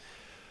stands.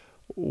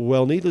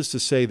 Well, needless to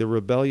say, the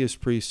rebellious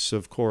priests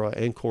of Korah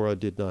and Korah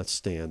did not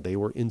stand. They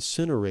were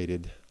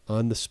incinerated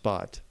on the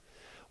spot.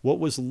 What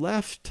was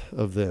left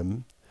of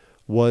them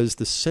was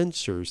the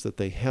censers that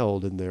they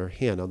held in their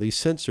hand. Now, these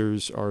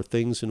censers are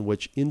things in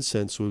which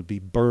incense would be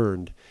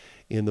burned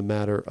in the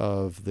matter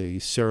of the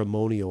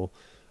ceremonial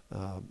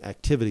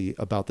activity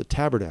about the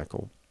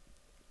tabernacle.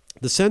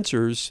 The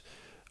censers,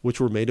 which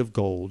were made of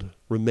gold,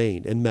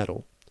 remained, and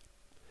metal.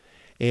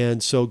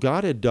 And so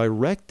God had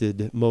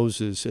directed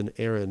Moses and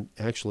Aaron,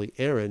 actually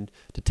Aaron,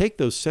 to take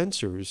those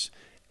censers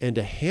and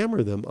to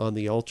hammer them on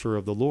the altar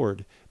of the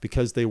Lord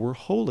because they were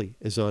holy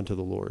as unto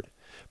the Lord.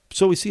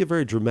 So we see a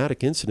very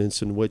dramatic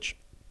incident in which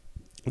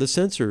the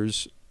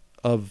censers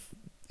of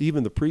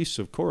even the priests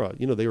of Korah,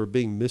 they were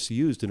being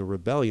misused in a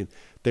rebellion.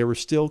 They were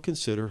still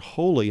considered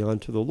holy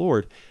unto the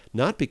Lord,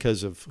 not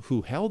because of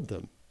who held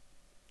them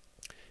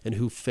and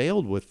who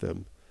failed with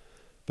them,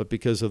 but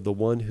because of the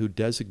one who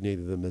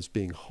designated them as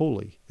being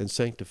holy and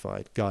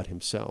sanctified, God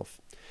himself.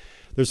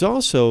 There's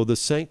also the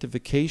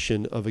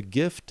sanctification of a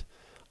gift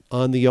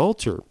on the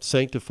altar,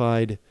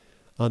 sanctified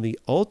on the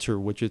altar,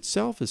 which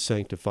itself is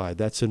sanctified.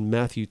 That's in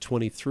Matthew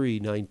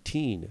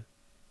 23:19.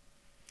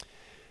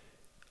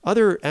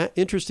 Other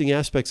interesting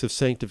aspects of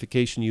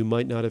sanctification you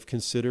might not have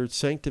considered.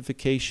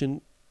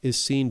 Sanctification is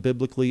seen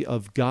biblically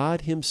of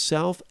God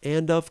himself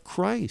and of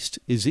Christ.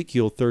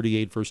 Ezekiel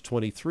 38, verse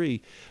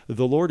 23,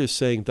 the Lord is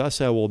saying,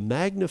 thus I will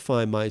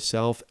magnify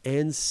myself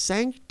and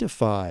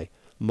sanctify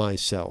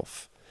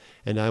myself,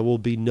 and I will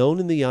be known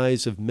in the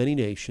eyes of many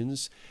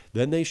nations.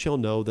 Then they shall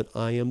know that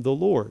I am the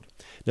Lord.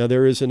 Now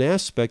there is an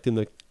aspect in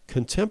the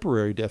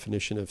contemporary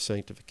definition of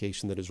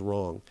sanctification that is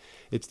wrong.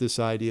 It's this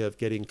idea of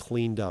getting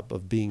cleaned up,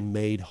 of being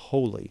made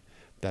holy.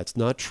 That's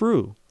not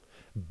true.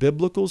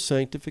 Biblical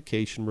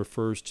sanctification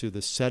refers to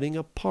the setting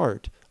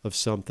apart of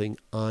something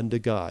unto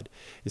God.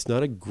 It's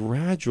not a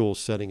gradual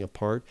setting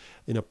apart.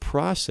 In a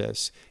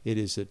process, it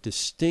is a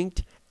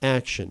distinct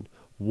action.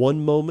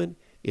 One moment,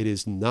 it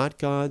is not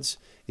God's.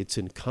 It's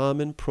in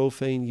common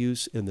profane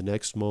use. In the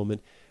next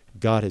moment,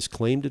 God has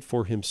claimed it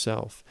for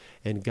himself.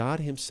 And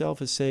God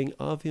himself is saying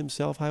of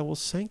himself, I will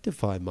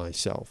sanctify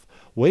myself.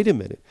 Wait a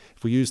minute.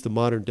 If we use the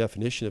modern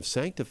definition of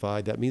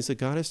sanctified, that means that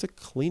God has to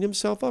clean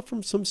himself up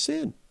from some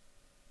sin.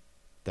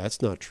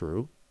 That's not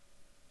true.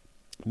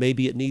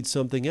 Maybe it needs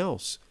something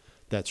else.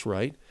 That's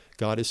right.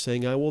 God is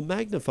saying, I will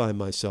magnify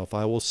myself.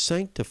 I will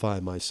sanctify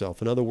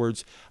myself. In other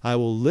words, I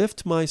will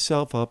lift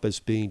myself up as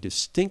being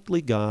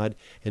distinctly God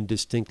and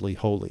distinctly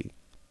holy.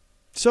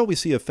 So we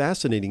see a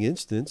fascinating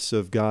instance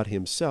of God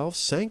himself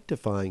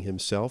sanctifying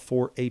himself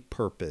for a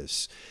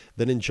purpose.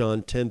 Then in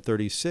John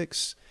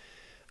 10:36,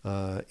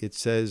 it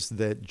says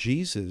that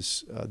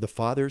Jesus, the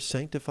Father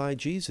sanctified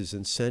Jesus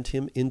and sent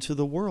him into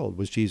the world.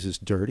 Was Jesus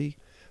dirty?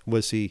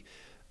 Was he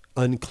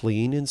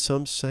unclean in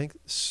some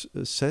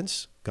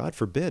sense? God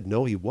forbid.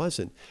 No, he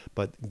wasn't.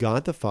 But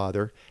God the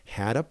Father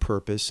had a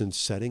purpose in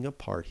setting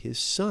apart his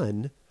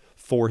Son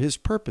for his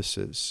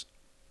purposes.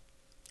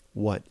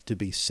 What? To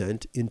be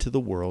sent into the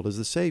world as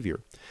the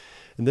Savior.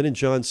 And then in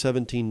John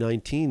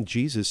 17:19,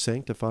 Jesus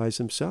sanctifies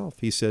himself.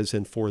 He says,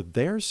 and for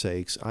their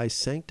sakes I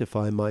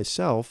sanctify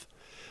myself,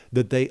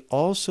 that they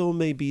also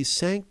may be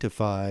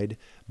sanctified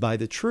by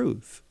the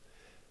truth.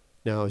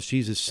 Now, is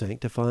Jesus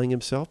sanctifying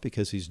himself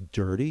because he's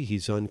dirty,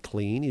 he's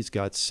unclean, he's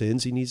got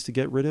sins he needs to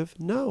get rid of?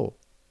 No.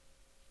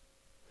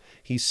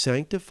 He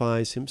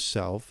sanctifies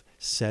himself,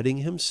 setting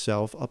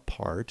himself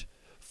apart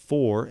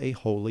for a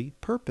holy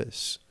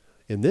purpose.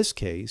 In this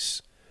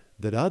case,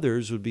 that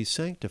others would be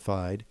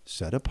sanctified,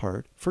 set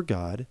apart for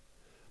God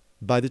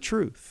by the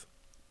truth.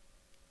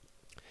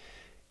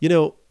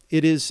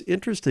 It is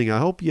interesting. I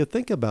hope you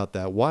think about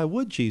that. Why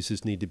would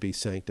Jesus need to be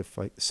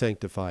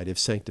sanctified if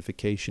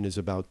sanctification is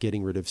about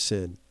getting rid of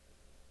sin?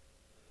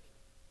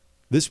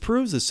 This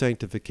proves that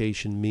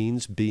sanctification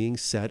means being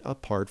set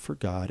apart for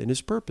God and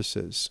his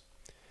purposes.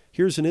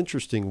 Here's an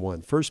interesting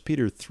one. 1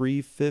 Peter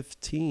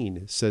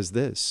 3:15 says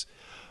this,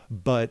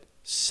 but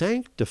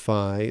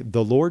Sanctify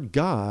the Lord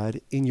God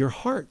in your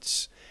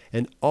hearts,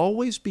 and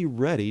always be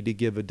ready to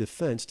give a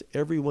defense to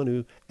everyone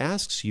who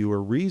asks you a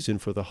reason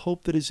for the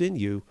hope that is in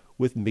you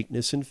with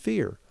meekness and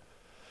fear.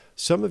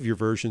 Some of your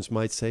versions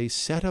might say,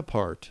 set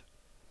apart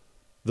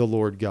the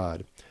Lord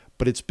God,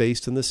 but it's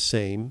based on the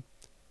same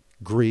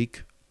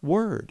Greek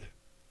word,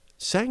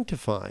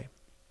 sanctify.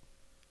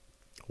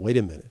 Wait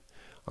a minute.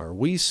 Are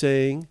we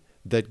saying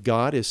that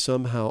God is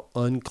somehow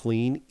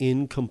unclean,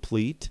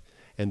 incomplete,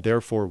 and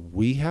therefore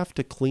we have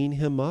to clean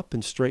him up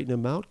and straighten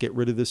him out, get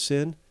rid of the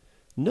sin?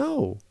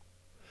 No.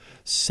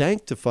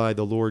 Sanctify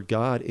the Lord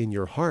God in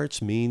your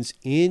hearts means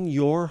in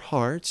your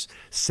hearts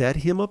set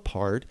him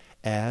apart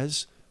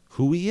as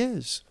who he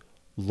is,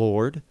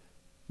 Lord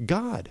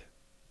God.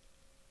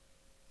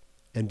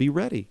 And be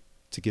ready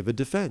to give a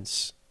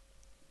defense.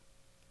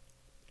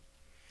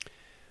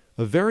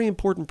 A very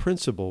important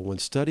principle when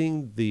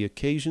studying the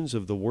occasions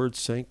of the word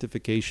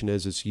sanctification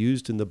as it's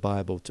used in the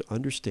Bible to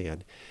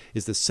understand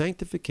is that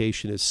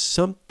sanctification is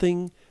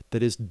something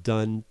that is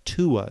done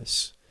to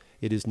us.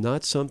 It is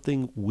not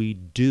something we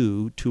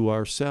do to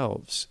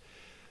ourselves.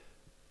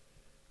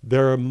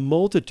 There are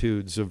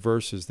multitudes of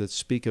verses that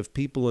speak of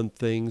people and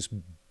things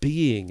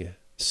being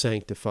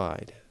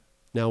sanctified.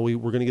 Now, we're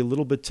going to get a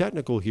little bit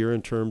technical here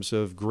in terms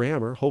of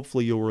grammar.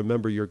 Hopefully you'll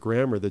remember your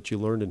grammar that you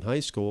learned in high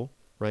school,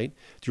 right?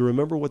 Do you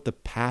remember what the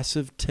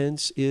passive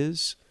tense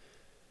is?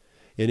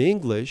 In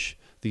English,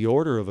 the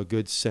order of a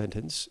good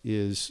sentence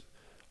is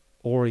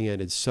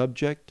oriented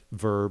subject,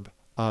 verb,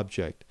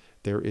 object.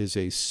 There is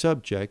a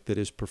subject that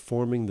is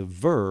performing the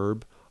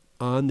verb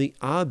on the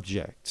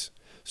object.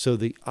 So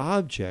the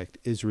object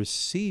is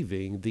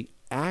receiving the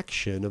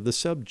action of the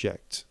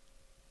subject.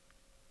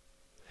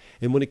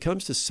 And when it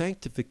comes to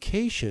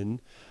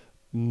sanctification,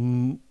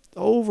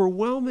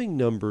 overwhelming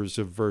numbers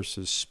of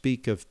verses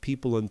speak of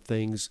people and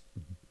things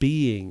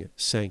being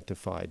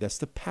sanctified. That's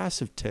the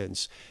passive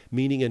tense,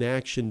 meaning an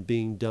action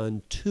being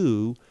done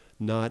to,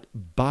 not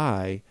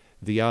by,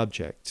 the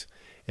object.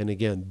 And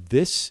again,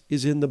 this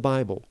is in the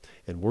Bible,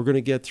 and we're going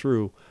to get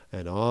through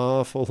an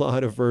awful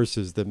lot of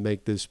verses that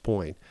make this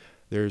point.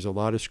 There's a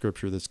lot of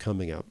scripture that's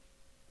coming up.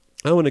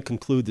 I want to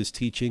conclude this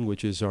teaching,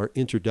 which is our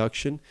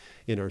introduction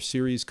in our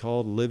series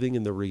called Living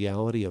in the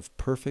Reality of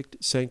Perfect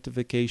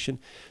Sanctification,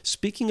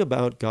 speaking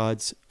about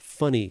God's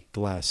funny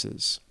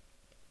glasses.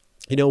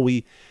 You know,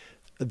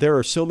 there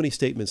are so many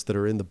statements that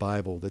are in the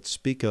Bible that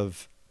speak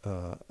of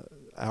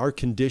our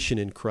condition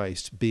in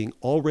Christ being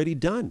already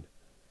done.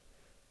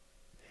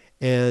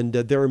 And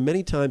there are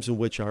many times in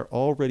which our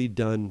already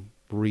done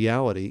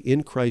reality,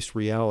 in Christ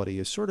reality,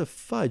 is sort of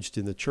fudged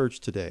in the church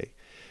today.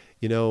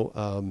 You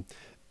know,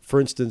 for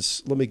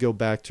instance, let me go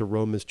back to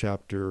Romans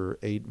chapter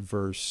 8,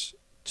 verse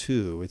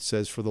 2. It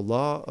says, "For the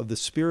law of the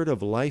Spirit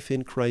of life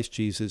in Christ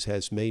Jesus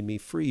has made me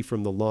free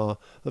from the law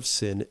of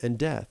sin and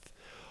death."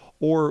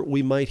 Or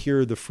we might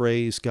hear the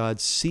phrase,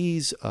 God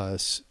sees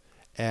us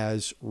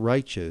as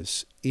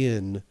righteous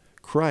in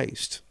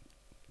Christ.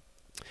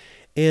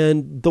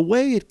 And the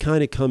way it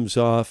kind of comes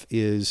off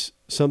is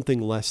something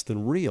less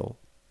than real.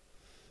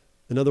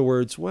 In other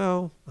words,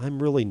 well,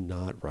 I'm really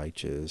not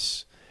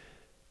righteous.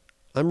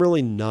 I'm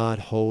really not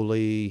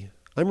holy.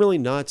 I'm really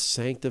not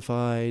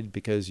sanctified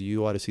because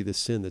you ought to see the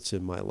sin that's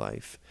in my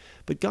life.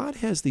 But God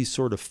has these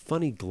sort of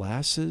funny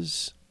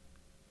glasses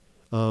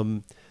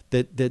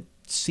that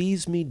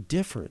sees me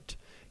different,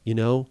 you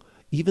know,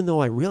 even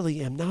though I really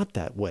am not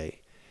that way.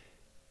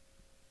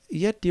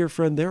 Yet, dear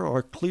friend, there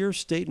are clear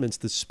statements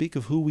that speak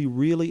of who we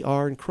really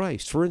are in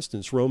Christ. For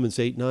instance, Romans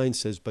 8:9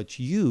 says, "But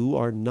you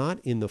are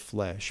not in the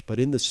flesh, but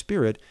in the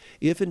Spirit,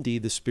 if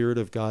indeed the Spirit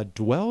of God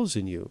dwells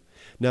in you.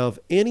 Now, if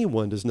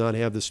anyone does not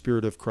have the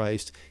Spirit of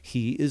Christ,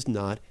 he is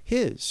not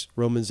his."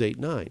 Romans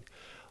 8:9.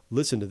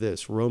 Listen to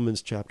this.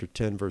 Romans chapter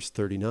 10, verse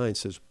 39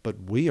 says,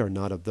 "But we are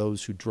not of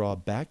those who draw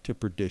back to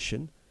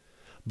perdition,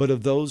 but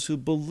of those who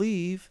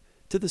believe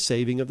to the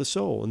saving of the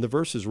soul." And the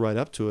verses right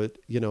up to it,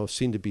 you know,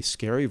 seem to be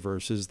scary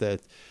verses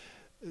that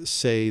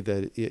say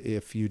that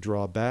if you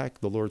draw back,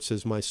 the Lord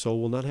says, "My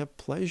soul will not have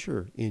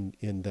pleasure in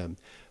them."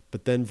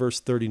 But then verse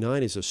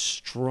 39 is a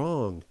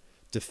strong,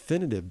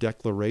 definitive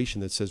declaration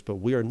that says, "But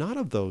we are not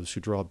of those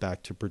who draw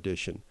back to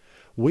perdition.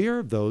 We are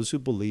of those who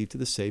believe to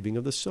the saving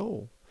of the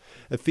soul."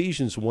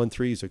 Ephesians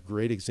 1:3 is a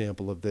great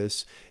example of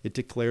this. It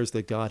declares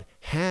that God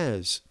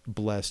has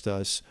blessed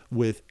us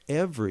with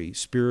every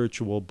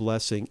spiritual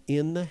blessing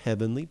in the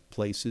heavenly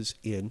places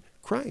in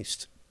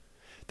Christ.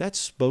 That's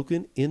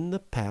spoken in the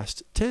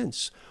past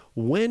tense.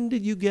 When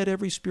did you get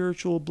every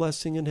spiritual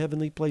blessing in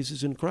heavenly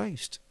places in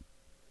Christ?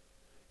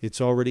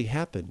 It's already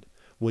happened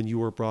when you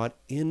were brought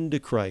into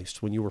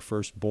Christ, when you were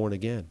first born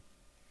again.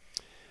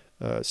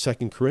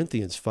 2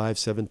 Corinthians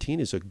 5:17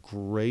 is a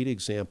great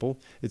example.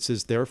 It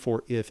says,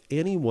 "Therefore, if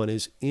anyone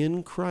is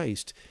in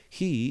Christ,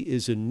 he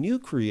is a new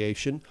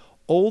creation.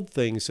 Old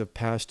things have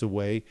passed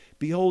away.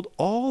 Behold,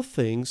 all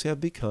things have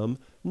become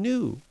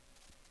new."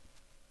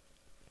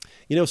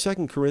 You know,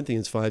 2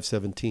 Corinthians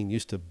 5:17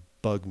 used to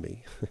bug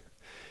me,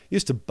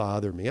 used to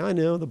bother me. I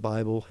know the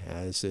Bible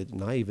has it,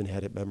 and I even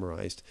had it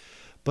memorized.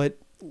 But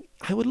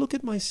I would look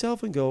at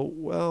myself and go,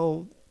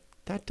 well,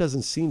 that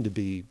doesn't seem to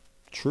be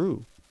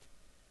true.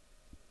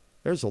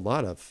 There's a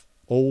lot of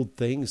old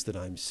things that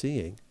I'm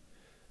seeing.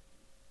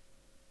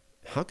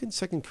 How can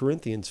 2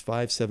 Corinthians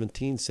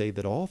 5:17 say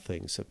that all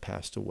things have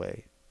passed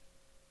away?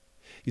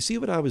 You see,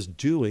 what I was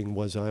doing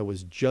was I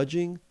was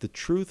judging the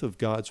truth of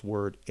God's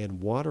word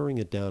and watering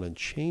it down and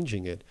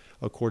changing it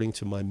according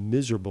to my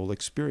miserable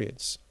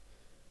experience.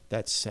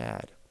 That's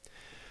sad.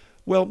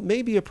 Well,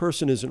 maybe a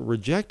person isn't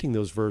rejecting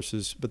those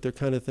verses, but they're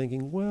kind of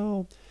thinking,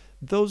 well,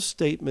 those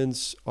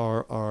statements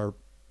are our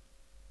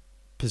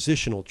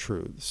positional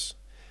truths.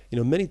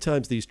 Many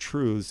times these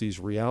truths, these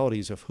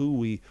realities of who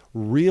we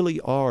really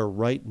are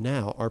right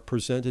now are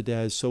presented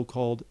as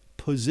so-called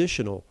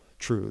positional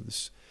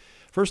truths.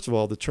 First of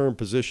all, the term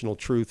positional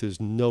truth is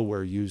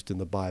nowhere used in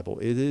the Bible.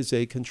 It is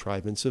a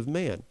contrivance of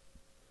man.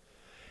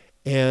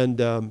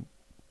 And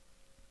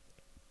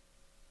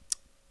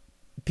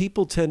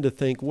people tend to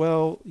think,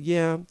 well,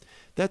 yeah,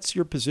 that's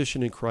your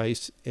position in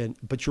Christ,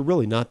 but you're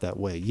really not that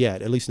way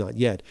yet, at least not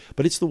yet.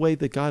 But it's the way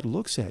that God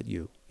looks at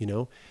you,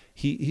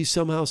 He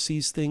somehow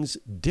sees things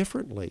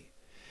differently.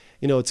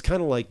 It's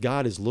kind of like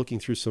God is looking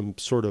through some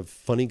sort of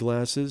funny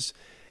glasses.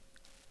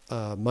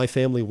 My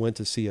family went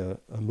to see a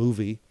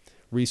movie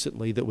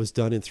recently that was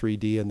done in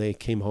 3D, and they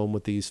came home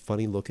with these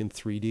funny-looking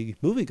 3D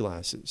movie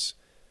glasses.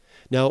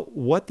 Now,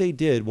 what they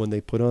did when they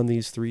put on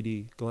these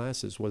 3D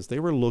glasses was they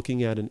were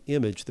looking at an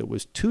image that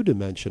was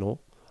two-dimensional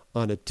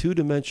on a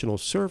two-dimensional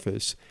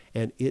surface,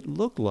 and it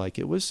looked like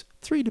it was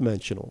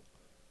three-dimensional.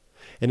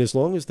 And as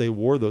long as they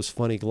wore those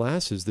funny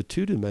glasses, the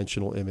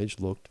two-dimensional image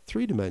looked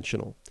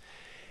three-dimensional.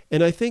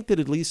 And I think that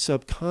at least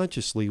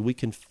subconsciously we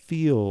can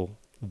feel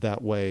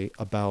that way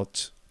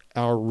about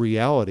our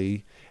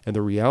reality and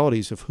the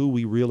realities of who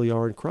we really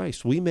are in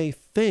Christ. We may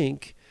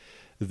think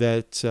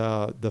that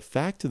the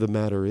fact of the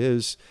matter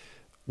is,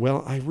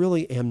 well, I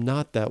really am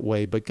not that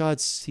way, but God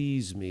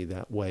sees me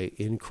that way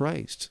in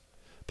Christ.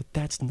 But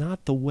that's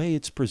not the way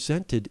it's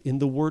presented in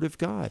the Word of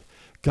God.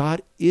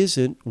 God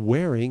isn't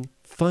wearing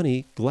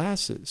funny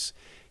glasses.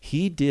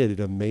 He did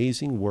an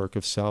amazing work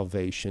of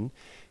salvation.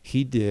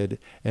 He did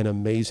an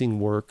amazing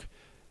work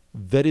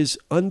that is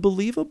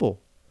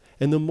unbelievable.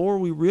 And the more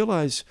we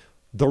realize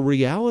the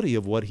reality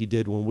of what he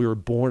did when we were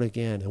born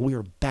again and we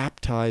were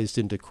baptized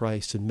into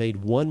Christ and made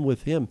one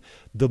with him,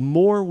 the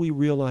more we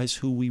realize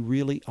who we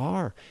really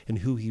are and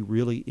who he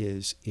really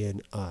is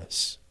in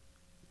us.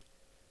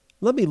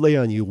 Let me lay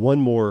on you one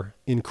more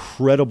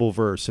incredible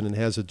verse, and it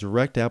has a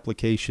direct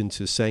application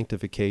to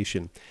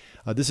sanctification.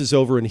 This is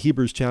over in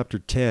Hebrews chapter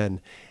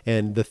 10,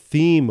 and the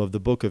theme of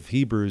the book of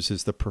Hebrews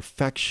is the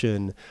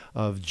perfection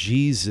of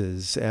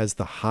Jesus as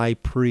the high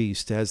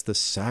priest, as the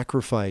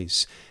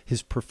sacrifice,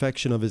 his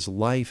perfection of his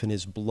life and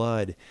his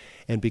blood.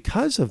 And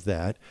because of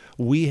that,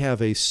 we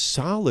have a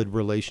solid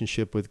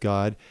relationship with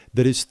God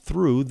that is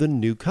through the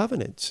new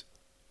covenant.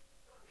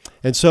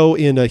 And so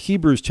in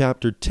Hebrews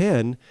chapter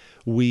 10,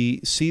 we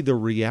see the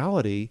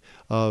reality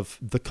of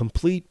the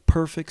complete,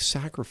 perfect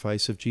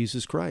sacrifice of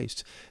Jesus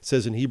Christ. It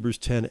says in Hebrews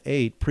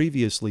 10:8,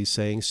 previously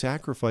saying,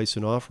 sacrifice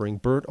and offering,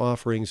 burnt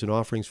offerings and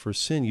offerings for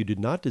sin you did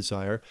not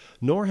desire,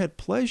 nor had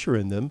pleasure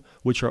in them,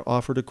 which are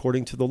offered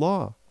according to the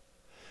law.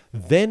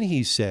 Then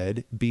he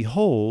said,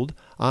 behold,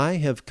 I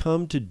have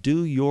come to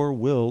do your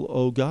will,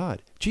 O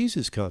God.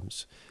 Jesus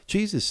comes.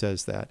 Jesus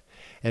says that.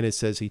 And it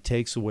says he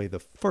takes away the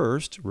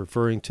first,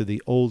 referring to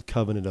the old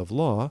covenant of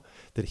law,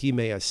 that he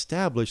may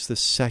establish the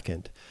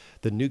second,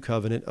 the new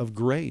covenant of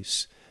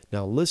grace.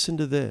 Now listen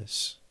to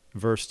this,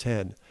 verse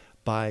 10.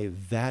 By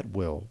that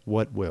will,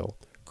 what will?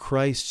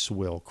 Christ's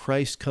will.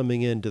 Christ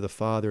coming in to the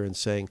Father and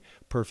saying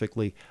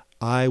perfectly,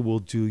 I will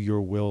do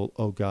your will,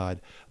 O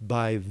God.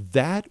 By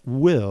that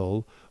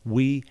will,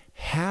 we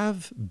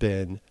have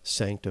been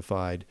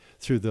sanctified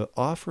through the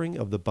offering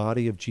of the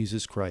body of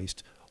Jesus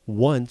Christ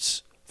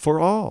once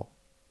for all.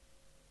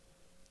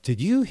 Did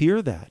you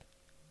hear that?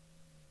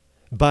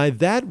 By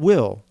that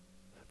will,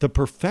 the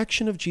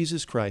perfection of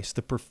Jesus Christ,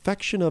 the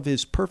perfection of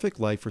his perfect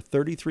life for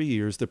 33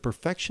 years, the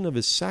perfection of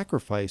his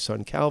sacrifice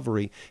on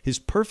Calvary, his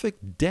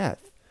perfect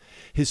death,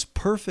 his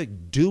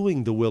perfect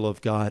doing the will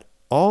of God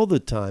all the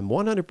time,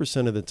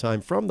 100% of the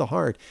time, from the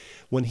heart,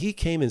 when he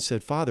came and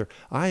said, Father,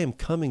 I am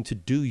coming to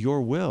do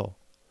your will.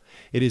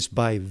 It is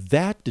by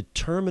that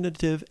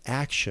determinative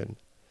action,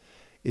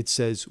 it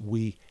says,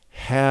 we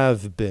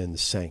have been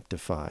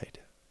sanctified.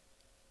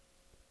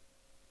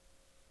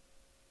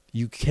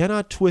 You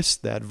cannot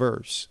twist that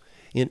verse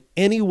in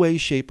any way,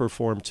 shape, or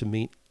form to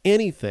mean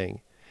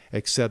anything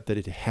except that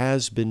it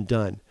has been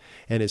done.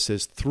 And it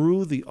says,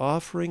 through the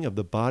offering of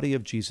the body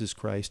of Jesus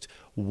Christ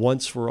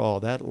once for all.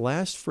 That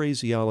last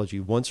phraseology,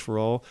 once for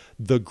all,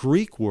 the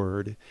Greek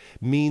word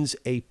means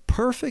a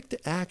perfect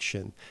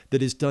action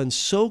that is done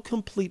so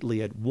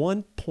completely at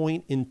one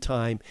point in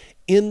time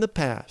in the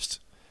past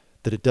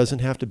that it doesn't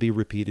have to be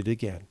repeated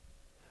again.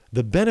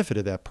 The benefit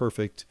of that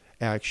perfect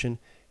action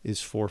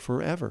is for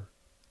forever.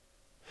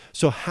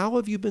 So how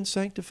have you been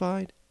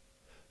sanctified?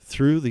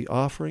 Through the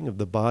offering of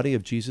the body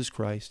of Jesus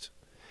Christ.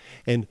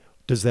 And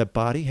does that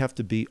body have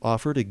to be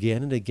offered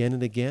again and again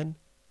and again?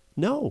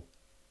 No.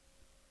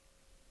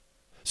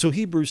 So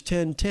Hebrews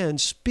 10:10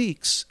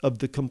 speaks of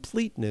the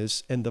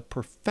completeness and the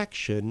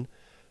perfection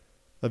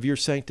of your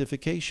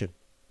sanctification.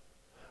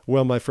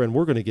 Well, my friend,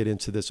 we're going to get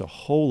into this a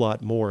whole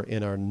lot more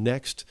in our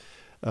next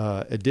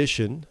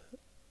edition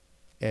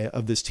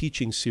of this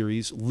teaching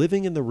series,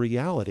 Living in the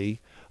Reality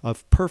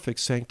of Perfect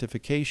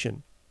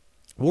Sanctification.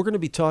 We're going to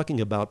be talking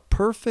about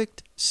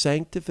perfect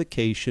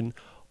sanctification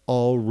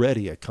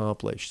already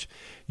accomplished.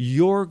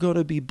 You're going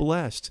to be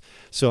blessed.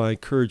 So I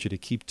encourage you to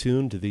keep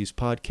tuned to these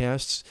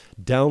podcasts,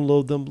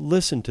 download them,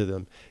 listen to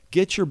them,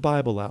 get your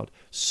Bible out,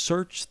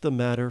 search the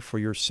matter for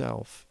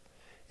yourself,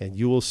 and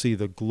you will see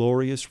the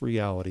glorious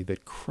reality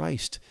that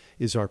Christ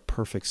is our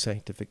perfect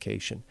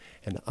sanctification,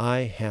 and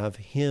I have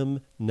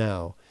him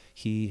now.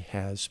 He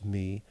has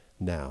me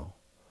now.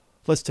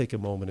 Let's take a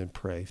moment and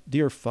pray.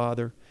 Dear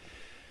Father,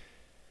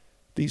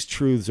 these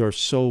truths are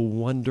so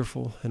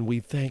wonderful, and we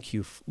thank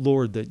you,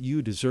 Lord, that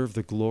you deserve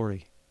the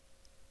glory.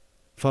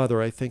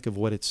 Father, I think of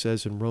what it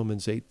says in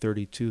Romans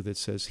 8:32 that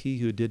says, "He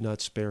who did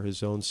not spare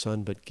his own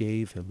son but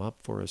gave him up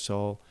for us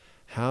all,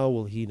 how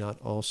will he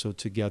not also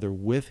together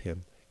with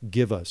him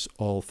give us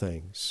all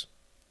things?"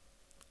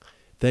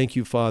 Thank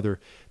you, Father,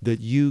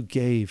 that you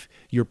gave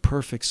your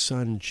perfect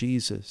Son,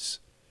 Jesus.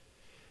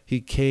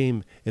 He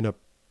came in a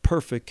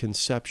perfect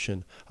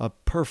conception, a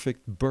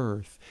perfect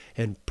birth,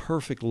 and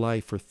perfect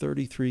life for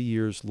 33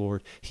 years,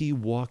 Lord. He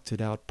walked it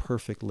out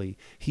perfectly.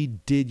 He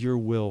did your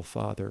will,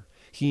 Father.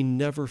 He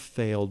never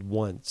failed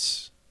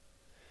once.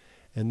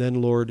 And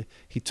then, Lord,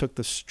 he took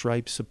the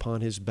stripes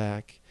upon his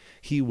back.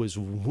 He was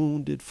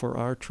wounded for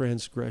our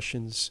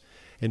transgressions,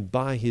 and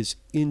by his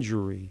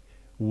injury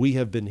we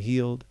have been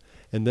healed.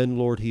 And then,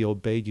 Lord, he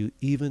obeyed you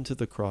even to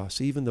the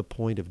cross, even the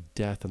point of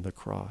death on the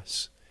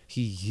cross.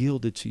 He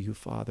yielded to you,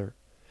 Father.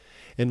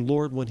 And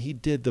Lord, when he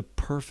did the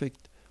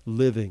perfect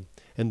living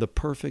and the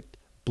perfect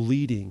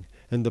bleeding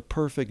and the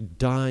perfect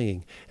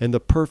dying and the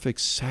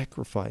perfect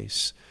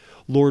sacrifice,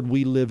 Lord,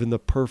 we live in the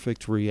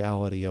perfect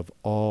reality of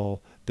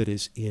all that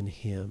is in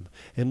him.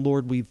 And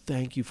Lord, we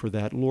thank you for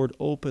that. Lord,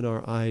 open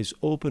our eyes,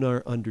 open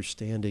our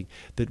understanding,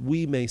 that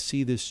we may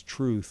see this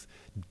truth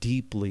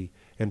deeply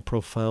and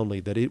profoundly,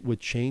 that it would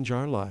change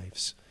our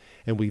lives.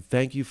 And we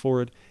thank you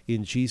for it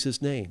in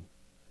Jesus' name.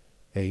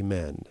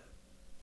 Amen.